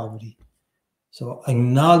 That poverty. So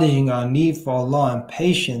acknowledging our need for Allah and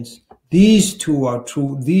patience, these two are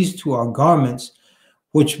true, these two are garments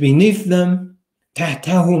which beneath them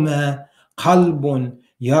تحتهما قلب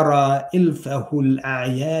يرى إلفه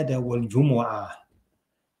الأعياد والجمعة,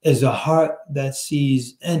 is a heart that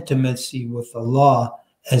sees intimacy with Allah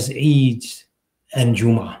as Eids and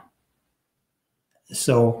Jum'ah.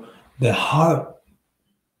 So the heart,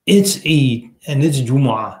 it's Eid and it's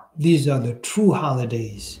Jum'ah. These are the true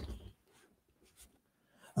holidays.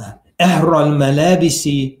 أحرى الملابس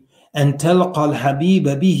أن تلقى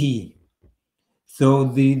الحبيب به. So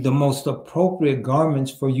the most appropriate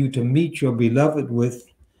garments for you to meet your beloved with,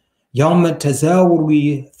 يوم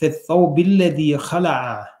التزاور في الثوب الذي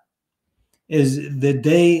خلع, is the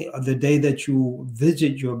day that you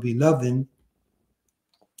visit your beloved,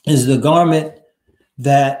 is the garment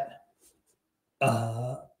that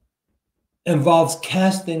involves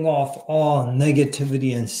casting off all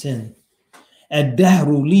negativity and sin.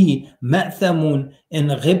 الدهر لي مأثم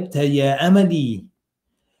إن غبت يا أملي.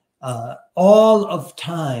 All of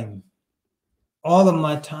time, all of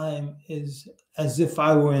my time is as if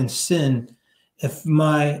I were in sin if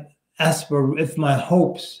my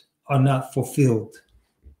hopes are not fulfilled,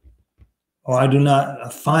 or I do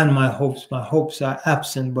not find my hopes are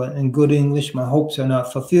absent, but in good English, my hopes are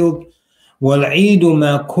not fulfilled. وَالْعِيدُ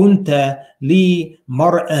مَا كُنْتَ لِي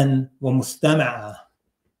مَرْءًا وَمُسْتَمَعًا.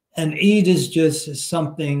 And Eid is just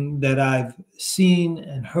something that I've seen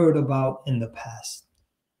and heard about in the past.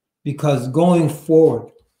 Because going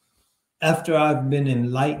forward, after I've been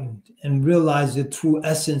enlightened and realized the true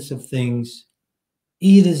essence of things,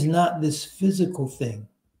 Eid is not this physical thing.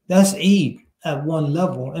 That's Eid at one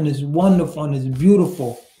level, and it's wonderful and it's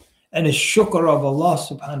beautiful, and it's shukr of Allah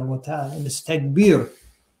subhanahu wa ta'ala, and it's takbir.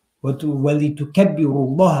 وَلِتُكَبِّرُوا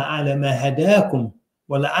اللَّهَ عَلَى مَا هَدَاكُمْ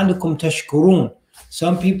وَلَعَلَّكُمْ تَشْكُرُونَ.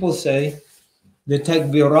 Some people say the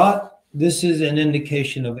takbirat, this is an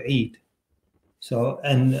indication of Eid. So,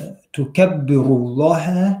 and تُكَبِّرُوا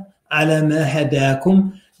اللَّهَ عَلَى مَا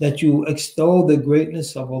هَدَاكُمْ, that you extol the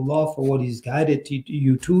greatness of Allah for what He's guided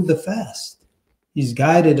you to, the fast. He's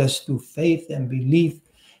guided us through faith and belief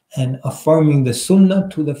and affirming the sunnah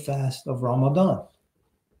to the fast of Ramadan.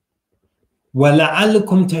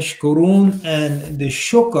 وَلَعَلَّكُمْ تَشْكُرُونَ, and the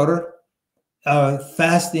shukr,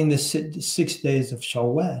 fasting the 6 days of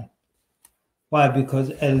Shawwal. Why?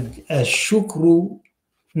 Because al-shukru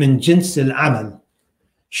min jins al-amal.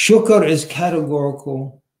 Shukr is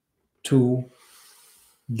categorical to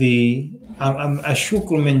the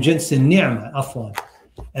al-shukru min jins al-ni'mah, afwan.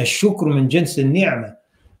 Al-shukru min jins al-ni'mah.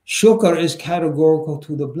 Shukr is categorical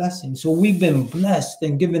to the blessing. So we've been blessed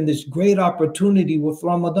and given this great opportunity with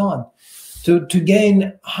Ramadan to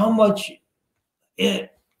gain how much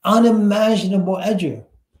unimaginable ajr.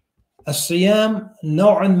 As-siyam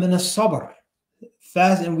naw'an min as-sabr.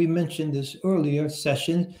 Fast, and we mentioned this earlier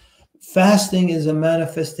session, fasting is a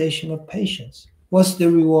manifestation of patience. What's the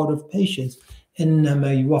reward of patience?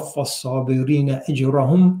 إِنَّمَا يُوَفَّى الصَّابِرِينَ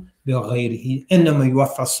أَجْرَهُمْ بِغَيْرِ إِنَّمَا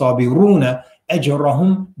يُوَفَّى الصَّابِرُونَ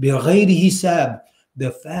أَجْرَهُمْ بِغَيْرِ حِسَابٍ.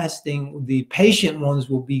 The fasting, the patient ones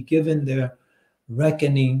will be given their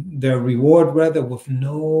reward with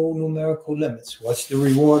no numerical limits. What's the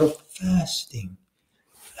reward of fasting?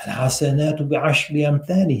 الحسنات بعشر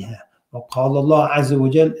أمثالها وقال الله عز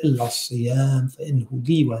وجل إلا الصيام فإنه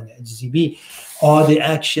لي وأنا أجزي به. All the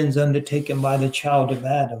actions undertaken by the child of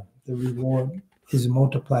Adam, the reward is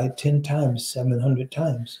multiplied 10 times, 700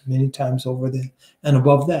 times, many times over there and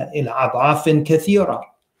above that. إلى أضعاف كثيرة.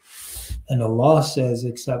 And Allah says,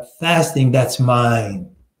 except fasting, that's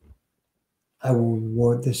mine. I will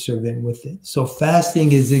reward the servant with it. So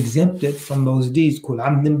fasting is exempted from those deeds. كل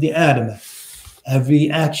عمد بآدم. Every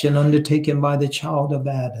action undertaken by the child of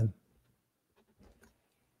Adam.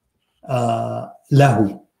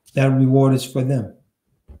 Lahu. That reward is for them.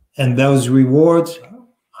 And those rewards,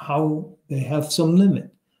 how they have some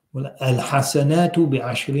limit. الحسنات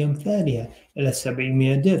بعشر أمثالها إلى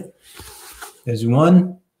 700 ضعف. There's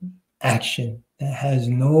one action that has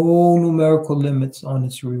no numerical limits on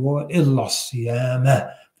its reward. إلا الصيام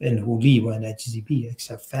فإنه لي وأنا أجزي به.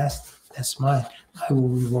 Except fast, that's mine. I will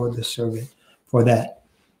reward the servant for that.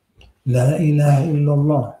 La ilaha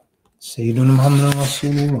illallah. Sayyiduna Muhammad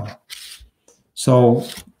Rasulullah. So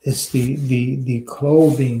it's the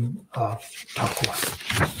clothing of taqwa.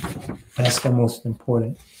 That's the most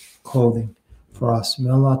important clothing for us. May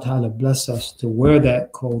Allah Ta'ala bless us to wear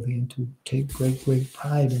that clothing and to take great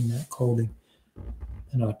pride in that clothing.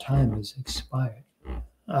 And our time is expired.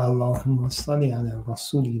 Allahumma salli ala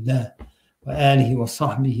Rasulillah wa alihi wa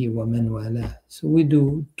sahbihi wa man wala. So we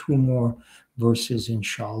do 2 more verses,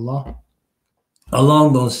 inshallah,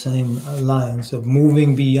 along those same lines of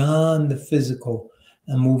moving beyond the physical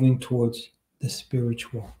and moving towards the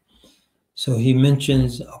spiritual. So he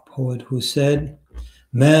mentions a poet who said,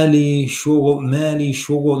 مالي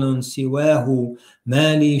شغل سواه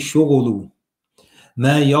مالي شغل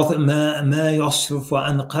ما يصرف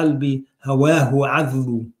عن قلبي هواه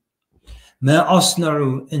عذل ما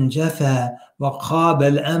أصنع إن جفا وخاب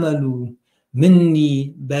الأمل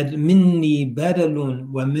مني بدل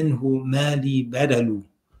ومنه مالي بدل.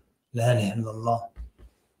 لا إله إلا الله.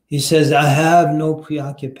 He says, I have no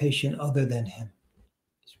preoccupation other than him.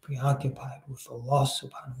 He's preoccupied with Allah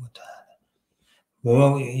subhanahu wa ta'ala.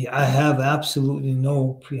 Well, I have absolutely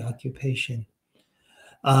no preoccupation.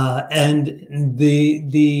 And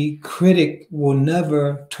the critic will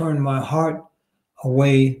never turn my heart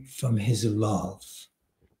away from his love.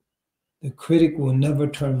 The critic will never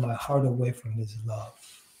turn my heart away from his love.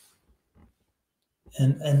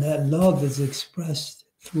 And that love is expressed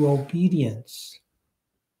through obedience.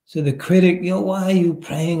 So the critic, why are you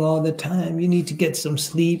praying all the time? You need to get some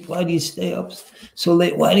sleep. Why do you stay up so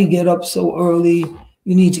late? Why do you get up so early?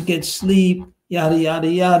 You need to get sleep, yada, yada,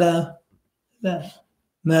 yada. لا.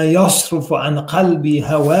 ما يصرف عن قلبي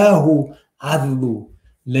هواه عذل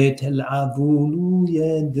ليت العذول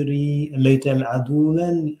يدري ليت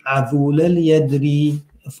العذول يدري.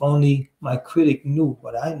 If only my critic knew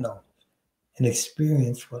what I know and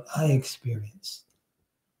experienced what I experienced,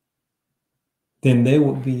 then they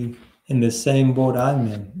would be in the same boat I'm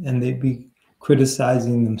in, and they'd be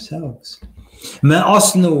criticizing themselves. ما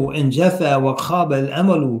أصنع إن جفا وخاب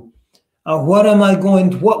الأمل.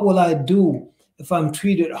 What will I do if I'm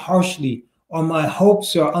treated harshly or my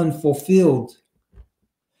hopes are unfulfilled?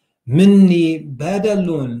 مني بدل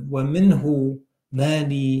ومنه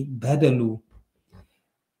مالي بدل.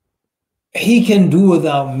 He can do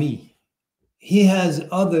without me. He has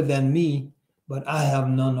other than me, but I have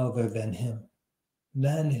none other than him.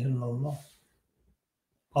 La ilaha illallah.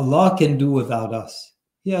 Allah can do without us.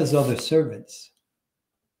 He has other servants,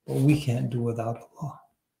 but we can't do without Allah.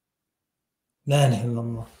 La ilaha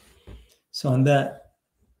illallah. So on that,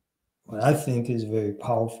 what I think is very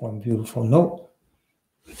powerful and beautiful note,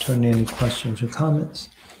 return any questions or comments.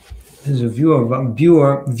 There's a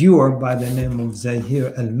viewer by the name of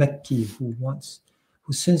Zahir al-Makki who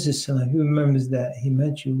sends his son. He remembers that he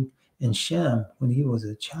met you in Sham when he was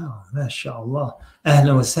a child. MashaAllah.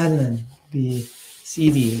 Ahlan wa sallam bi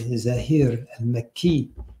Sidi Zahir al-Makki.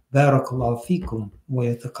 Barakallahu fikum wa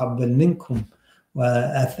yataqabbal minkum wa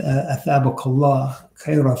athabak Allah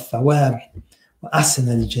khayra al-thawab wa ahsan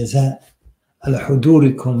al-jaza ala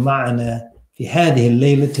hudurikum ma'ana fi hadhihi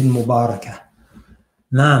al-laylat al-mubarakah.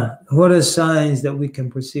 Now, what are signs that we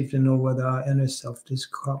can perceive to know whether our inner self is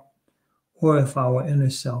corrupt or if our inner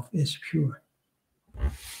self is pure?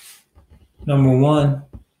 Number one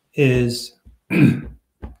is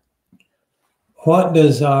what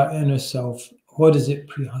does our inner self, what is it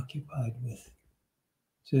preoccupied with?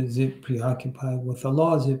 So is it preoccupied with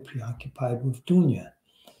Allah? Is it preoccupied with dunya?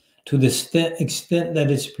 To the extent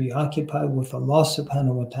that it's preoccupied with Allah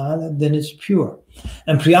subhanahu wa ta'ala, then it's pure.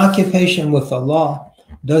 And preoccupation with Allah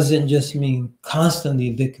doesn't just mean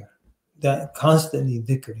constantly dhikr. That's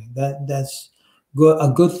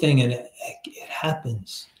a good thing, and it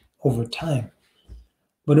happens over time.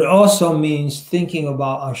 But it also means thinking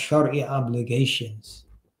about our shari'i obligations.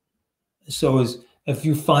 So if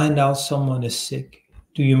you find out someone is sick,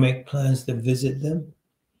 do you make plans to visit them?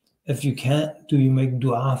 If you can't, do you make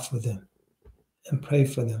dua for them and pray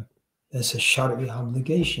for them? That's a shari'i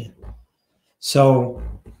obligation. So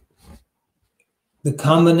the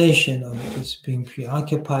combination of just being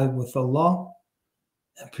preoccupied with Allah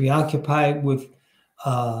and preoccupied with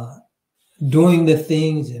doing the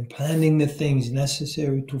things and planning the things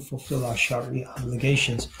necessary to fulfill our shari'i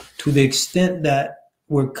obligations, to the extent that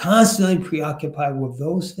we're constantly preoccupied with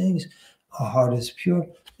those things, our heart is pure.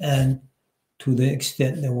 And to the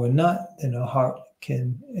extent that we're not, then our heart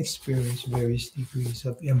can experience various degrees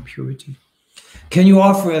of impurity. Can you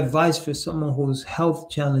offer advice for someone whose health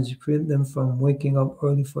challenges prevent them from waking up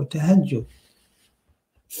early for tahajjud?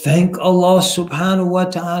 Thank Allah subhanahu wa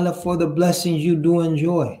ta'ala for the blessings you do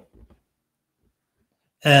enjoy.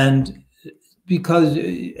 And be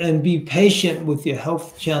patient with your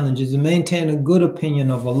health challenges and maintain a good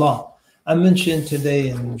opinion of Allah. I mentioned today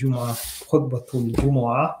in Khutbatul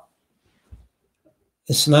Jumu'ah,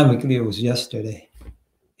 Islamically it was yesterday,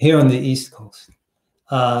 here on the East Coast,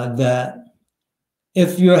 that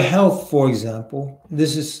if your health, for example,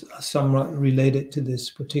 this is somewhat related to this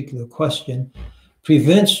particular question,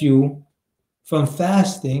 prevents you from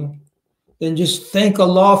fasting, then just thank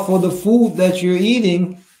Allah for the food that you're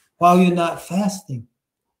eating while you're not fasting.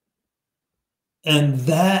 And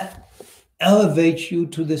that elevates you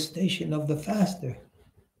to the station of the faster.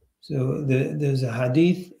 So there's a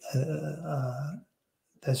hadith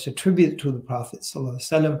that's attributed to the Prophet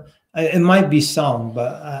ﷺ. It might be sound,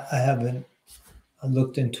 but I haven't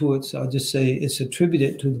looked into it, so I'll just say it's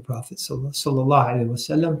attributed to the Prophet sallallahu alaihi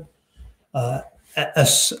wasallam.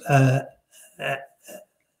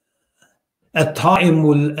 الطائم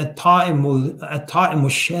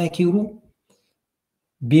الشاكر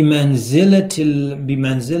بمنزلة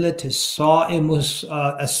الصائم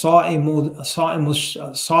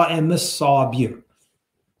الصابر.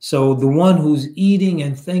 So the one who's eating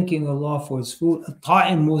and thanking Allah for his food,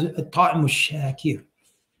 الطائم الشاكر,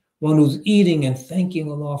 one who's eating and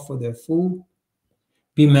thanking Allah for their food,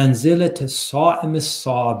 بمنزلة الصائم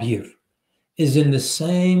الصابر, is in the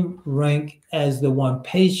same rank as the one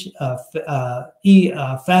fasting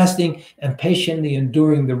and patiently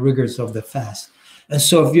enduring the rigors of the fast. And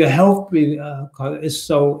so if your health is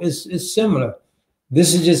similar,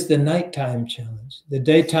 this is just the nighttime challenge. The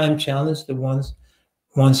daytime challenge,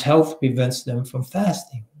 one's health prevents them from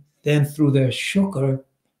fasting. Then through their shukr,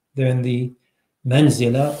 they're in the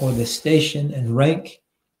manzila, or the station and rank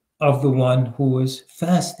of the one who is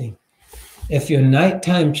fasting. If your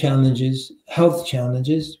nighttime challenges, health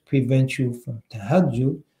challenges, prevent you from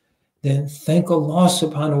tahajjud, then thank Allah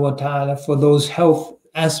subhanahu wa ta'ala for those health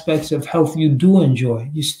aspects of health you do enjoy.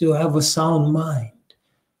 You still have a sound mind.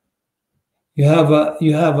 You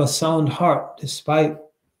have a sound heart despite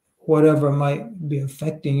whatever might be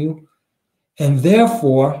affecting you. And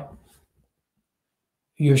therefore,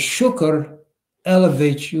 your shukr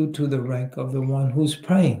elevates you to the rank of the one who's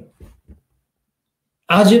praying.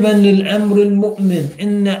 عجبا للأمر المؤمن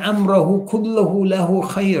إن أمره كله له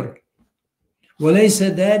خير وليس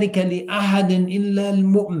ذلك لأحد إلا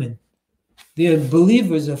المؤمن. The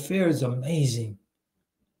believer's affair is amazing.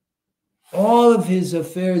 All of his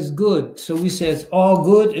affairs good. So we say it's all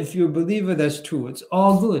good. If you're a believer, that's true. It's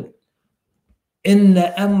all good. إن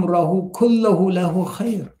أمره كله له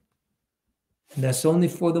خير. And that's only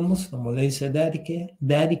for the Muslim. وليس ذلك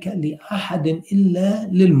لأحد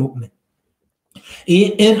إلا للمؤمن.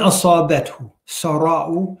 إن أصابته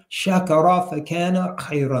سراء شكر فكان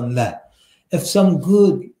خيرا له. If some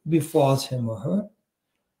good befalls him or her,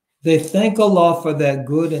 they thank Allah for that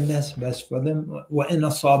good, and that's best for them. وإن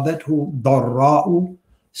أصابته ضراء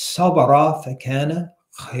صبر فكان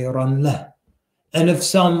خيرا له. And if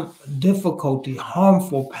some difficulty,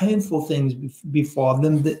 harmful, painful things befall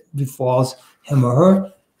them, that befalls him or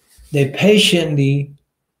her, they patiently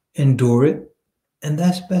endure it, and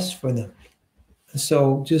that's best for them.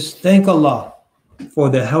 So just thank Allah for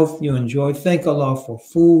the health you enjoy. Thank Allah for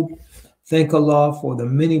food. Thank Allah for the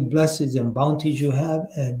many blessings and bounties you have.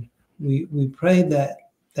 And we pray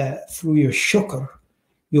that through your shukr,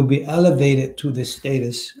 you'll be elevated to the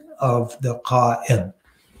status of the qa'im.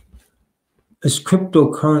 Is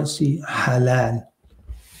cryptocurrency halal?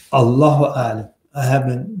 Allahu a'lam. I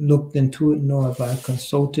haven't looked into it, nor have I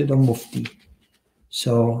consulted a mufti.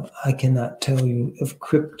 So I cannot tell you if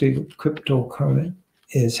cryptocurrency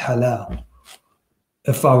is halal.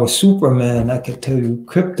 If I was Superman, I could tell you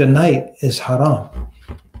kryptonite is haram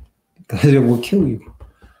because it will kill you.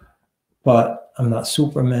 But I'm not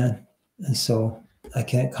Superman, and so I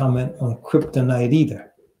can't comment on kryptonite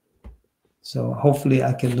either. So hopefully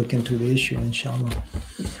I can look into the issue, inshallah.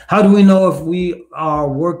 How do we know if we are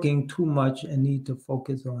working too much and need to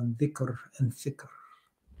focus on dhikr and fikr?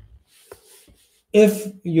 If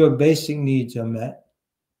your basic needs are met,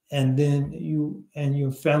 and then you and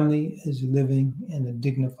your family is living in a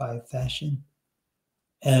dignified fashion,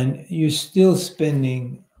 and you're still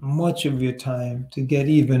spending much of your time to get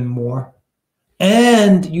even more,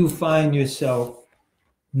 and you find yourself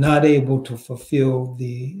not able to fulfill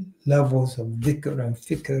the levels of dhikr and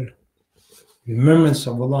fikr, remembrance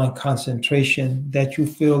of Allah and concentration that you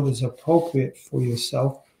feel is appropriate for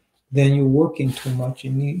yourself, then you're working too much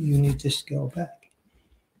and you need to scale back.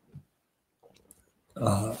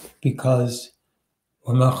 Because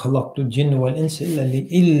وَمَا خَلَقْتُ الْجِنَّ وَالْإِنسَ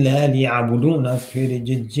إِلَّا لِيَعْبُدُونَ, I've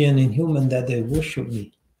created jinn and human that they worship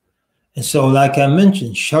me. And so, like I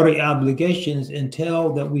mentioned, Shari obligations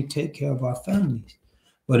entail that we take care of our families.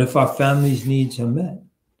 But if our families' needs are met,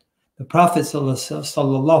 the Prophet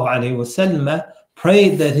sallallahu alaihi wasallam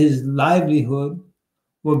prayed that his livelihood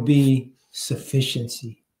would be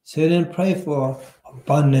sufficiency. So he didn't pray for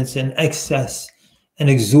abundance and excess and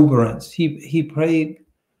exuberance. He prayed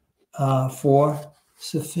for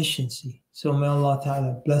sufficiency. So may Allah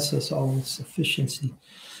Ta'ala bless us all with sufficiency.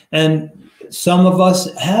 And some of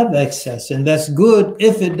us have excess, and that's good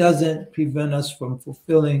if it doesn't prevent us from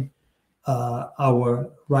fulfilling our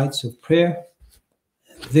rights of prayer,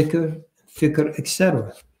 dhikr, fikr,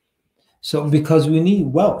 etc. So because we need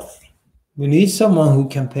wealth, we need someone who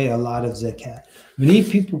can pay a lot of zakat. We need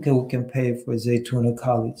people who can pay for Zaytuna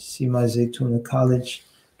College. See my Zaytuna College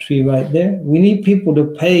tree right there? We need people to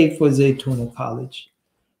pay for Zaytuna College.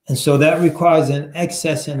 And so that requires an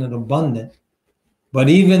excess and an abundance. But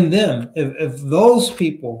even them, if those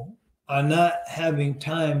people are not having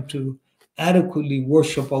time to adequately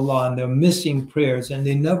worship Allah and they're missing prayers and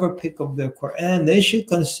they never pick up their Quran, they should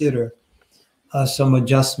consider some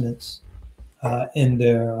adjustments in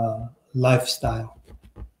their lifestyle.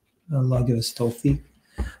 Allah give us tawfiq.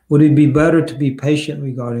 Would it be better to be patient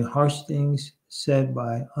regarding harsh things said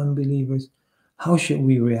by unbelievers? How should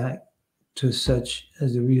we react to such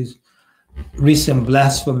as the recent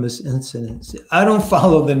blasphemous incidents? I don't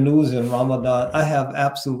follow the news in Ramadan. I have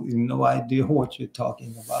absolutely no idea what you're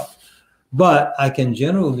talking about. But I can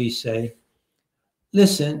generally say,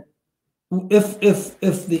 listen, if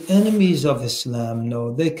the enemies of Islam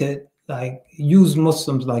know, they could like use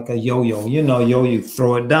Muslims like a yo-yo. You know, you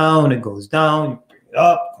throw it down, it goes down, you bring it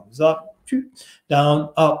up, comes up, down,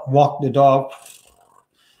 up, walk the dog,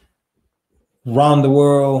 round the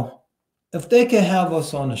world. If they can have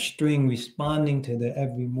us on a string responding to their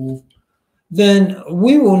every move, then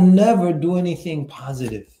we will never do anything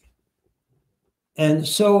positive. And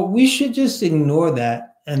so we should just ignore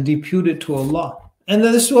that and depute it to Allah. And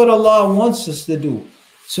this is what Allah wants us to do.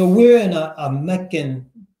 So we're in a Meccan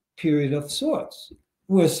period of sorts.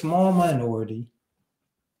 We're a small minority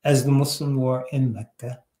as the Muslim were in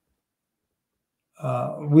Mecca.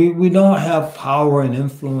 We don't have power and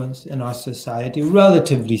influence in our society,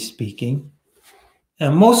 relatively speaking.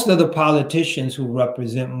 And most of the politicians who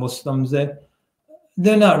represent Muslims, they're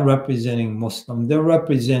not representing Muslims. They're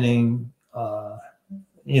representing,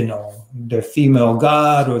 their female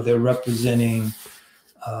god, or they're representing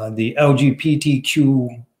the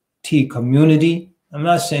LGBTQT community. I'm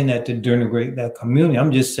not saying that to denigrate that community.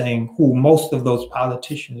 I'm just saying who most of those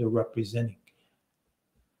politicians are representing.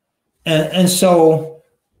 And so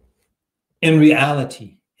in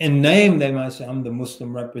reality, in name, they might say, I'm the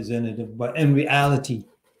Muslim representative, but in reality.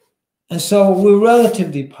 And so we're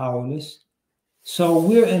relatively powerless. So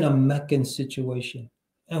we're in a Meccan situation.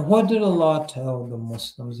 And what did Allah tell the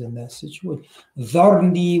Muslims in that situation?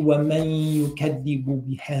 ذَرْنِي وَمَنْ يُكَذِّبُ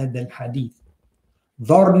بِهَذَا الْحَدِيثِ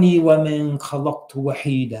ذَرْنِي وَمَنْ خَلَقْتُ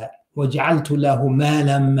وَحِيدًا وَجَعَلْتُ لَهُ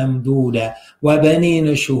مَالًا مَمْدُودًا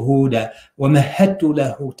وَبَنِينَ شُهُودًا وَمَهَّدتُّ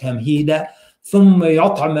لَهُ تَمْهِيدًا ثُمَّ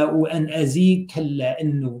يَطْمَعُ أَنْ أَزِيدَ كَلَّا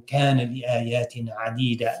إِنَّهُ كَانَ لِآيَاتِنَا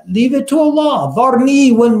عَنِيدًا. Leave it to Allah.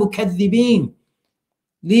 ذَرْنِي وَالْمُكَذِّبِينَ.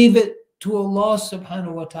 Leave it to Allah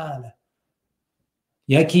subhanahu wa ta'ala.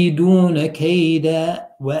 يَكِيدُونَ كَيْدًا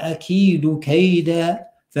وَأَكِيدُ كَيْدًا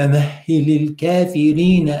فَمَهِّلِ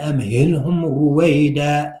الْكَافِرِينَ أَمْهِلْهُمْ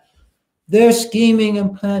رُوَيْدًا. They're scheming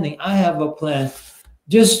and planning. I have a plan.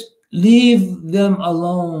 Just leave them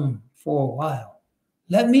alone for a while.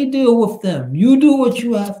 Let me deal with them. You do what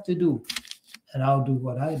you have to do, and I'll do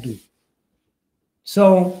what I do.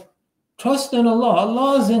 So trust in Allah.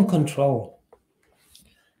 Allah is in control.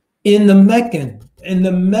 In the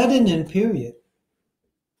Medinan period,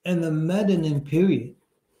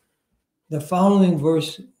 the following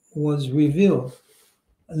verse was revealed.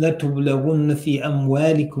 لَتُبْلَوُنَّ فِي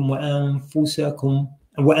أَمْوَالِكُمْ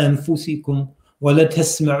وَأَنفُسِكُمْ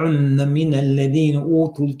وَلَتَسْمَعُنَّ مِنَ الَّذِينَ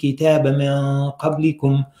أُوتُوا الْكِتَابَ مِنْ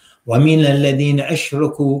قَبْلِكُمْ وَمِنَ الَّذِينَ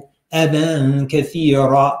أَشْرَكُوا أَذًى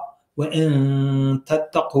كَثِيرًا وَإِن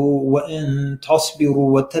تَتَّقُوا وَإِن تَصْبِرُوا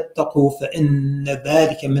وَتَتَّقُوا فَإِنَّ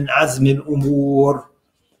ذَلِكَ مِنْ عَزْمِ الْأُمُورِ.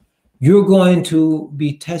 You're going to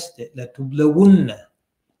be tested. لَتُبْلَوُنَّ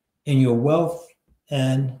in your wealth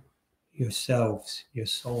and yourselves, your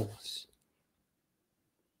souls.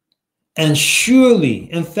 And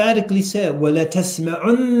surely, emphatically said,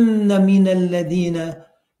 وَلَتَسْمَعُنَّ مِنَ الَّذِينَ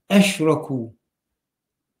أَشْرَكُوا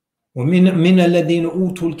وَمِنَ الَّذِينَ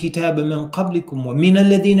أُوتُوا الْكِتَابَ مِنْ قَبْلِكُمْ وَمِنَ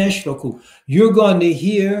الَّذِينَ أَشْرَكُوا. You're going to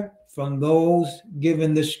hear from those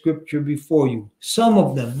given the scripture before you. Some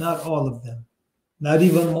of them, not all of them. Not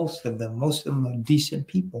even most of them. Most of them are decent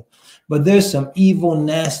people. But there's some evil,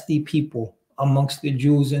 nasty people amongst the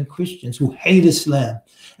Jews and Christians who hate Islam.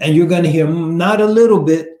 And you're going to hear not a little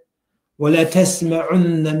bit, وَلَا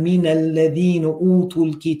تَسْمَعُنَّ مِنَ الَّذِينَ أُوتُوا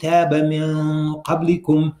الْكِتَابَ مِنْ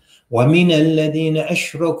قَبْلِكُمْ وَمِنَ الَّذِينَ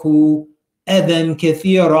أَشْرَكُوا أَذًى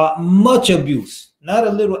كَثِيرًا. Much abuse. Not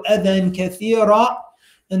a little, أَذًى كَثِيرًا.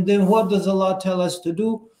 And then what does Allah tell us to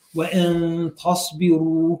do? وَإِن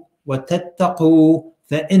تَصْبِرُوا وَتَتَّقُوا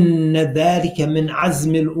فَإِنَّ ذَلِكَ مِنْ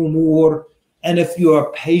عَزْمِ الْأُمُورِ. And if you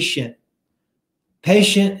are patient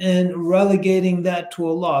in relegating that to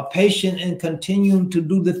Allah, patient in continuing to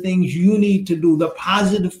do the things you need to do, the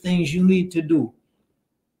positive things you need to do,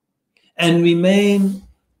 and remain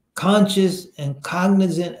conscious and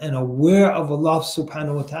cognizant and aware of Allah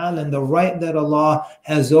subhanahu wa ta'ala and the right that Allah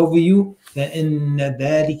has over you, فَإِنَّ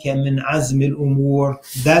ذَلِكَ مِنْ عَزْمِ الْأُمُورِ.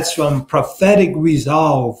 That's from prophetic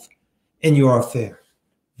resolve in your affair.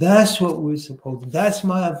 That's what we're supposed to do. That's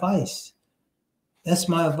my advice. That's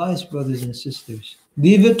my advice, brothers and sisters.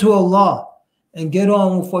 Leave it to Allah and get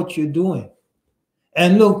on with what you're doing.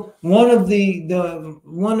 And look, one of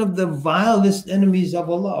the vilest enemies of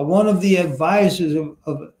Allah, one of the advisors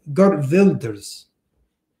of Geert Wilders,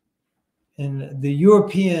 and the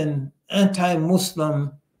European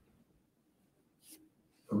anti-Muslim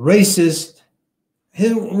racist,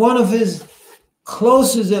 one of his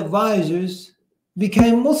closest advisors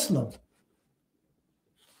became Muslim.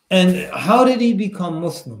 And how did he become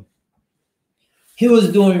Muslim? He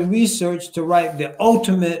was doing research to write the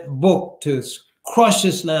ultimate book to crush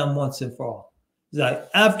Islam once and for all. He's like,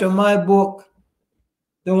 after my book,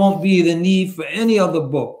 there won't be the need for any other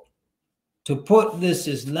book to put this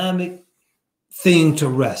Islamic thing to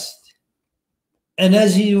rest. And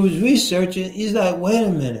as he was researching, he's like, wait a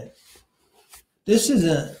minute. This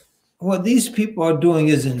isn't, what these people are doing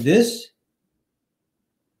isn't this.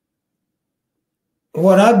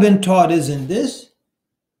 What I've been taught isn't this.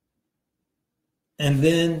 And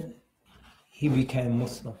then he became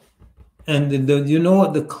Muslim. And you know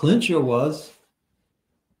what the clincher was?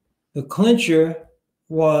 The clincher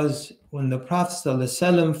was when the Prophet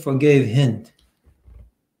ﷺ forgave Hind.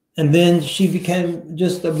 And then she became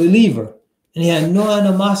just a believer. And he had no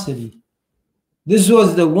animosity. This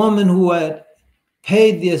was the woman who had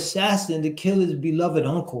paid the assassin to kill his beloved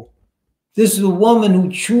uncle. This is a woman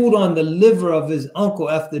who chewed on the liver of his uncle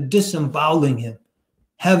after disemboweling him,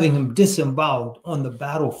 having him disemboweled on the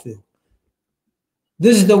battlefield.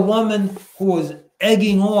 This is the woman who was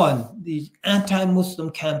egging on these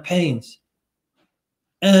anti-Muslim campaigns.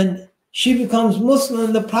 And she becomes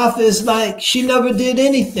Muslim. The Prophet is like, she never did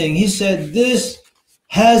anything. He said, this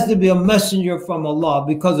has to be a messenger from Allah,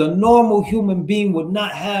 because a normal human being would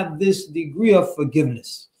not have this degree of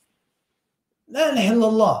forgiveness. La ilaha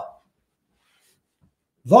illallah.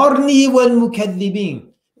 Dharni wal mukaththibin.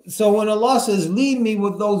 So when Allah says, leave me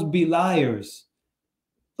with those beliers,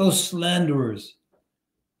 those slanderers,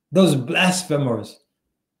 those blasphemers,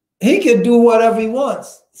 he can do whatever he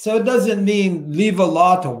wants. So it doesn't mean leave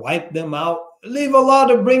Allah to wipe them out. Leave Allah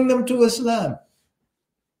to bring them to Islam.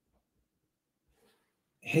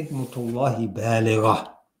 Hikmatullahi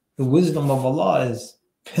baligha. The wisdom of Allah is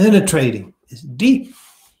penetrating, it's deep,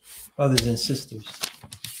 brothers and sisters.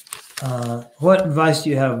 What advice do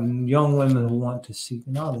you have young women who want to seek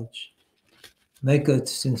knowledge? Make a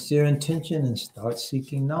sincere intention and start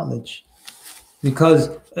seeking knowledge. Because,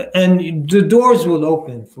 and the doors will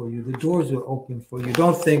open for you. The doors will open for you.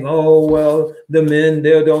 Don't think, oh, well, the men,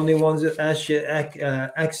 they're the only ones that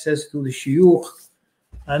access to the shuyukh.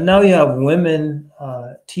 And now you have women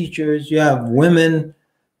teachers, you have women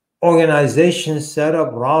organizations set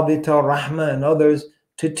up, Rabita, Rahma, and others,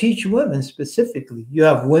 to teach women specifically. You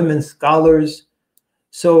have women scholars.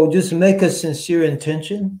 So just make a sincere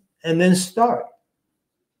intention and then start.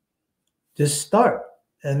 Just start.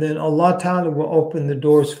 And then Allah Ta'ala will open the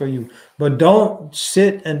doors for you. But don't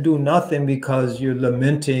sit and do nothing because you're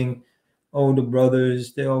lamenting, oh, the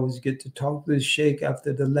brothers, they always get to talk to the sheikh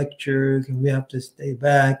after the lectures and we have to stay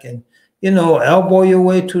back and, you know, elbow your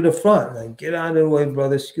way to the front. Like, get out of the way,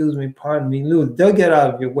 brother. Excuse me, pardon me. They'll get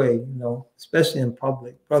out of your way, you know, especially in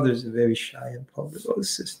public. Brothers are very shy in public. Oh,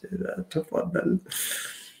 sisters,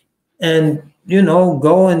 and, you know,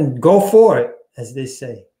 go for it, as they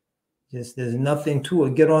say. Just there's nothing to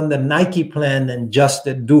it. Get on the Nike plan and just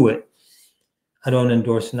do it. I don't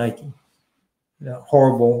endorse Nike.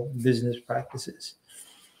 Horrible business practices.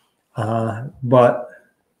 But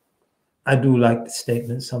I do like the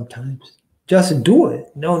statement sometimes. Just do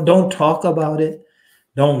it. Don't talk about it.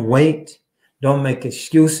 Don't wait. Don't make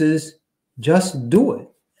excuses. Just do it.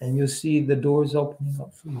 And you'll see the doors opening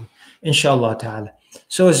up for you. Inshallah ta'ala.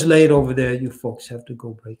 So it's late over there. You folks have to go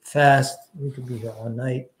break fast. We could be here all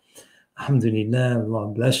night. Alhamdulillah, Allah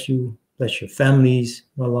bless you, bless your families.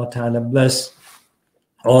 Allah Ta'ala bless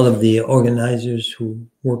all of the organizers who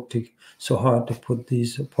worked so hard to put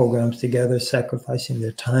these programs together, sacrificing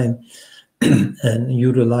their time and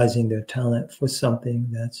utilizing their talent for something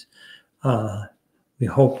that's, we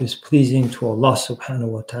hope is pleasing to Allah Subhanahu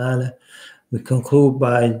wa Ta'ala. We conclude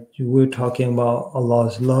by, we're talking about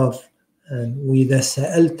Allah's love, and وَإِذَا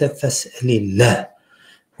سَأَلْتَ فَاسْأَلِ اللَّهِ.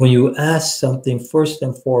 When you ask something, first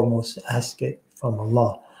and foremost, ask it from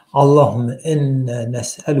Allah. Allahumma inna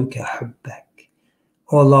nas'aluka hubbak.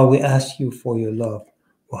 Oh Allah, we ask you for your love.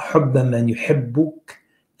 Wa hubba man yuhibbuk,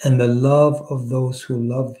 and the love of those who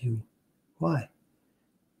love you. Why?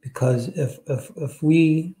 Because if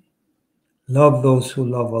we love those who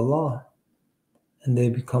love Allah, and they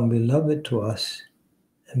become beloved to us,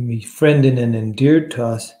 and befriended and endeared to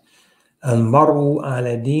us, al-mar'u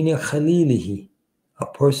ala dini khalilihi. A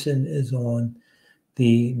person is on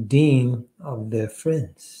the deen of their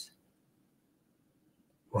friends.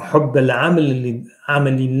 وَحُبَّ الْعَمَلِ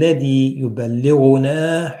الَّذِي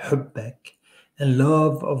يُبَلِّغُنَا حُبَّكَ, and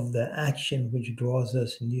love of the action which draws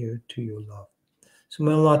us near to your love. So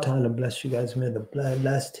may Allah Ta'ala bless you guys. May the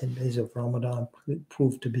last 10 days of Ramadan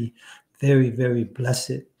prove to be very, very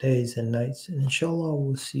blessed days and nights. And inshallah,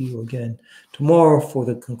 we'll see you again tomorrow for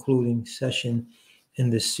the concluding session in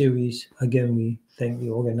this series. Again, we thank the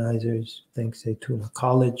organizers, thank Zaytuna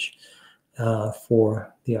College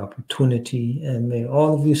for the opportunity, and may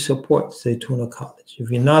all of you support Zaytuna College. If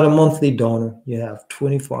you're not a monthly donor, you have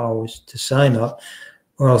 24 hours to sign up,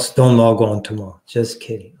 or else don't log on tomorrow. Just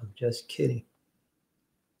kidding. I'm just kidding.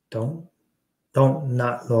 Don't Don't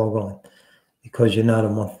not log on because you're not a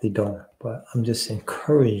monthly donor. But I'm just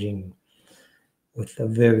encouraging you with a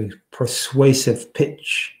very persuasive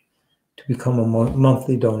pitch to become a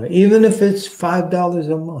monthly donor, even if it's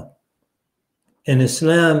 $5 a month. In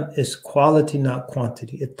Islam, it's quality, not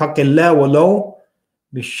quantity. Ittaqillah walau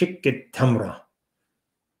bishikki tamra.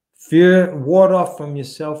 Fear, ward off from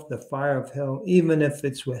yourself the fire of hell, even if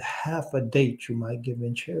it's with half a date you might give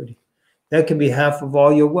in charity. That could be half of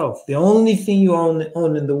all your wealth. The only thing you own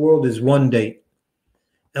in the world is one date.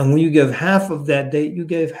 And when you give half of that date, you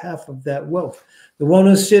gave half of that wealth. The one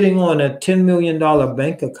who's sitting on a $10 million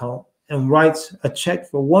bank account and writes a check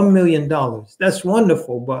for $1 million, that's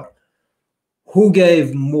wonderful, but who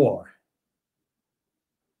gave more?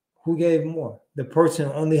 Who gave more? The person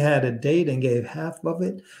who only had a date and gave half of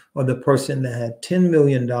it, or the person that had $10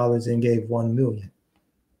 million and gave 1 million?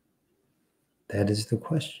 That is the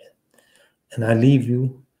question. And I leave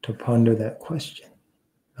you to ponder that question.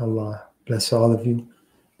 Allah bless all of you.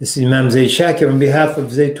 This is Imam Zaid Shakir on behalf of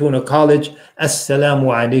Zaytuna College. Assalamu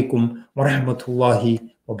alaikum wa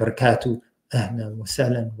rahmatullahi wa barakatuh. Ahlan wa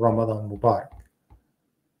sahlan. Ramadan Mubarak.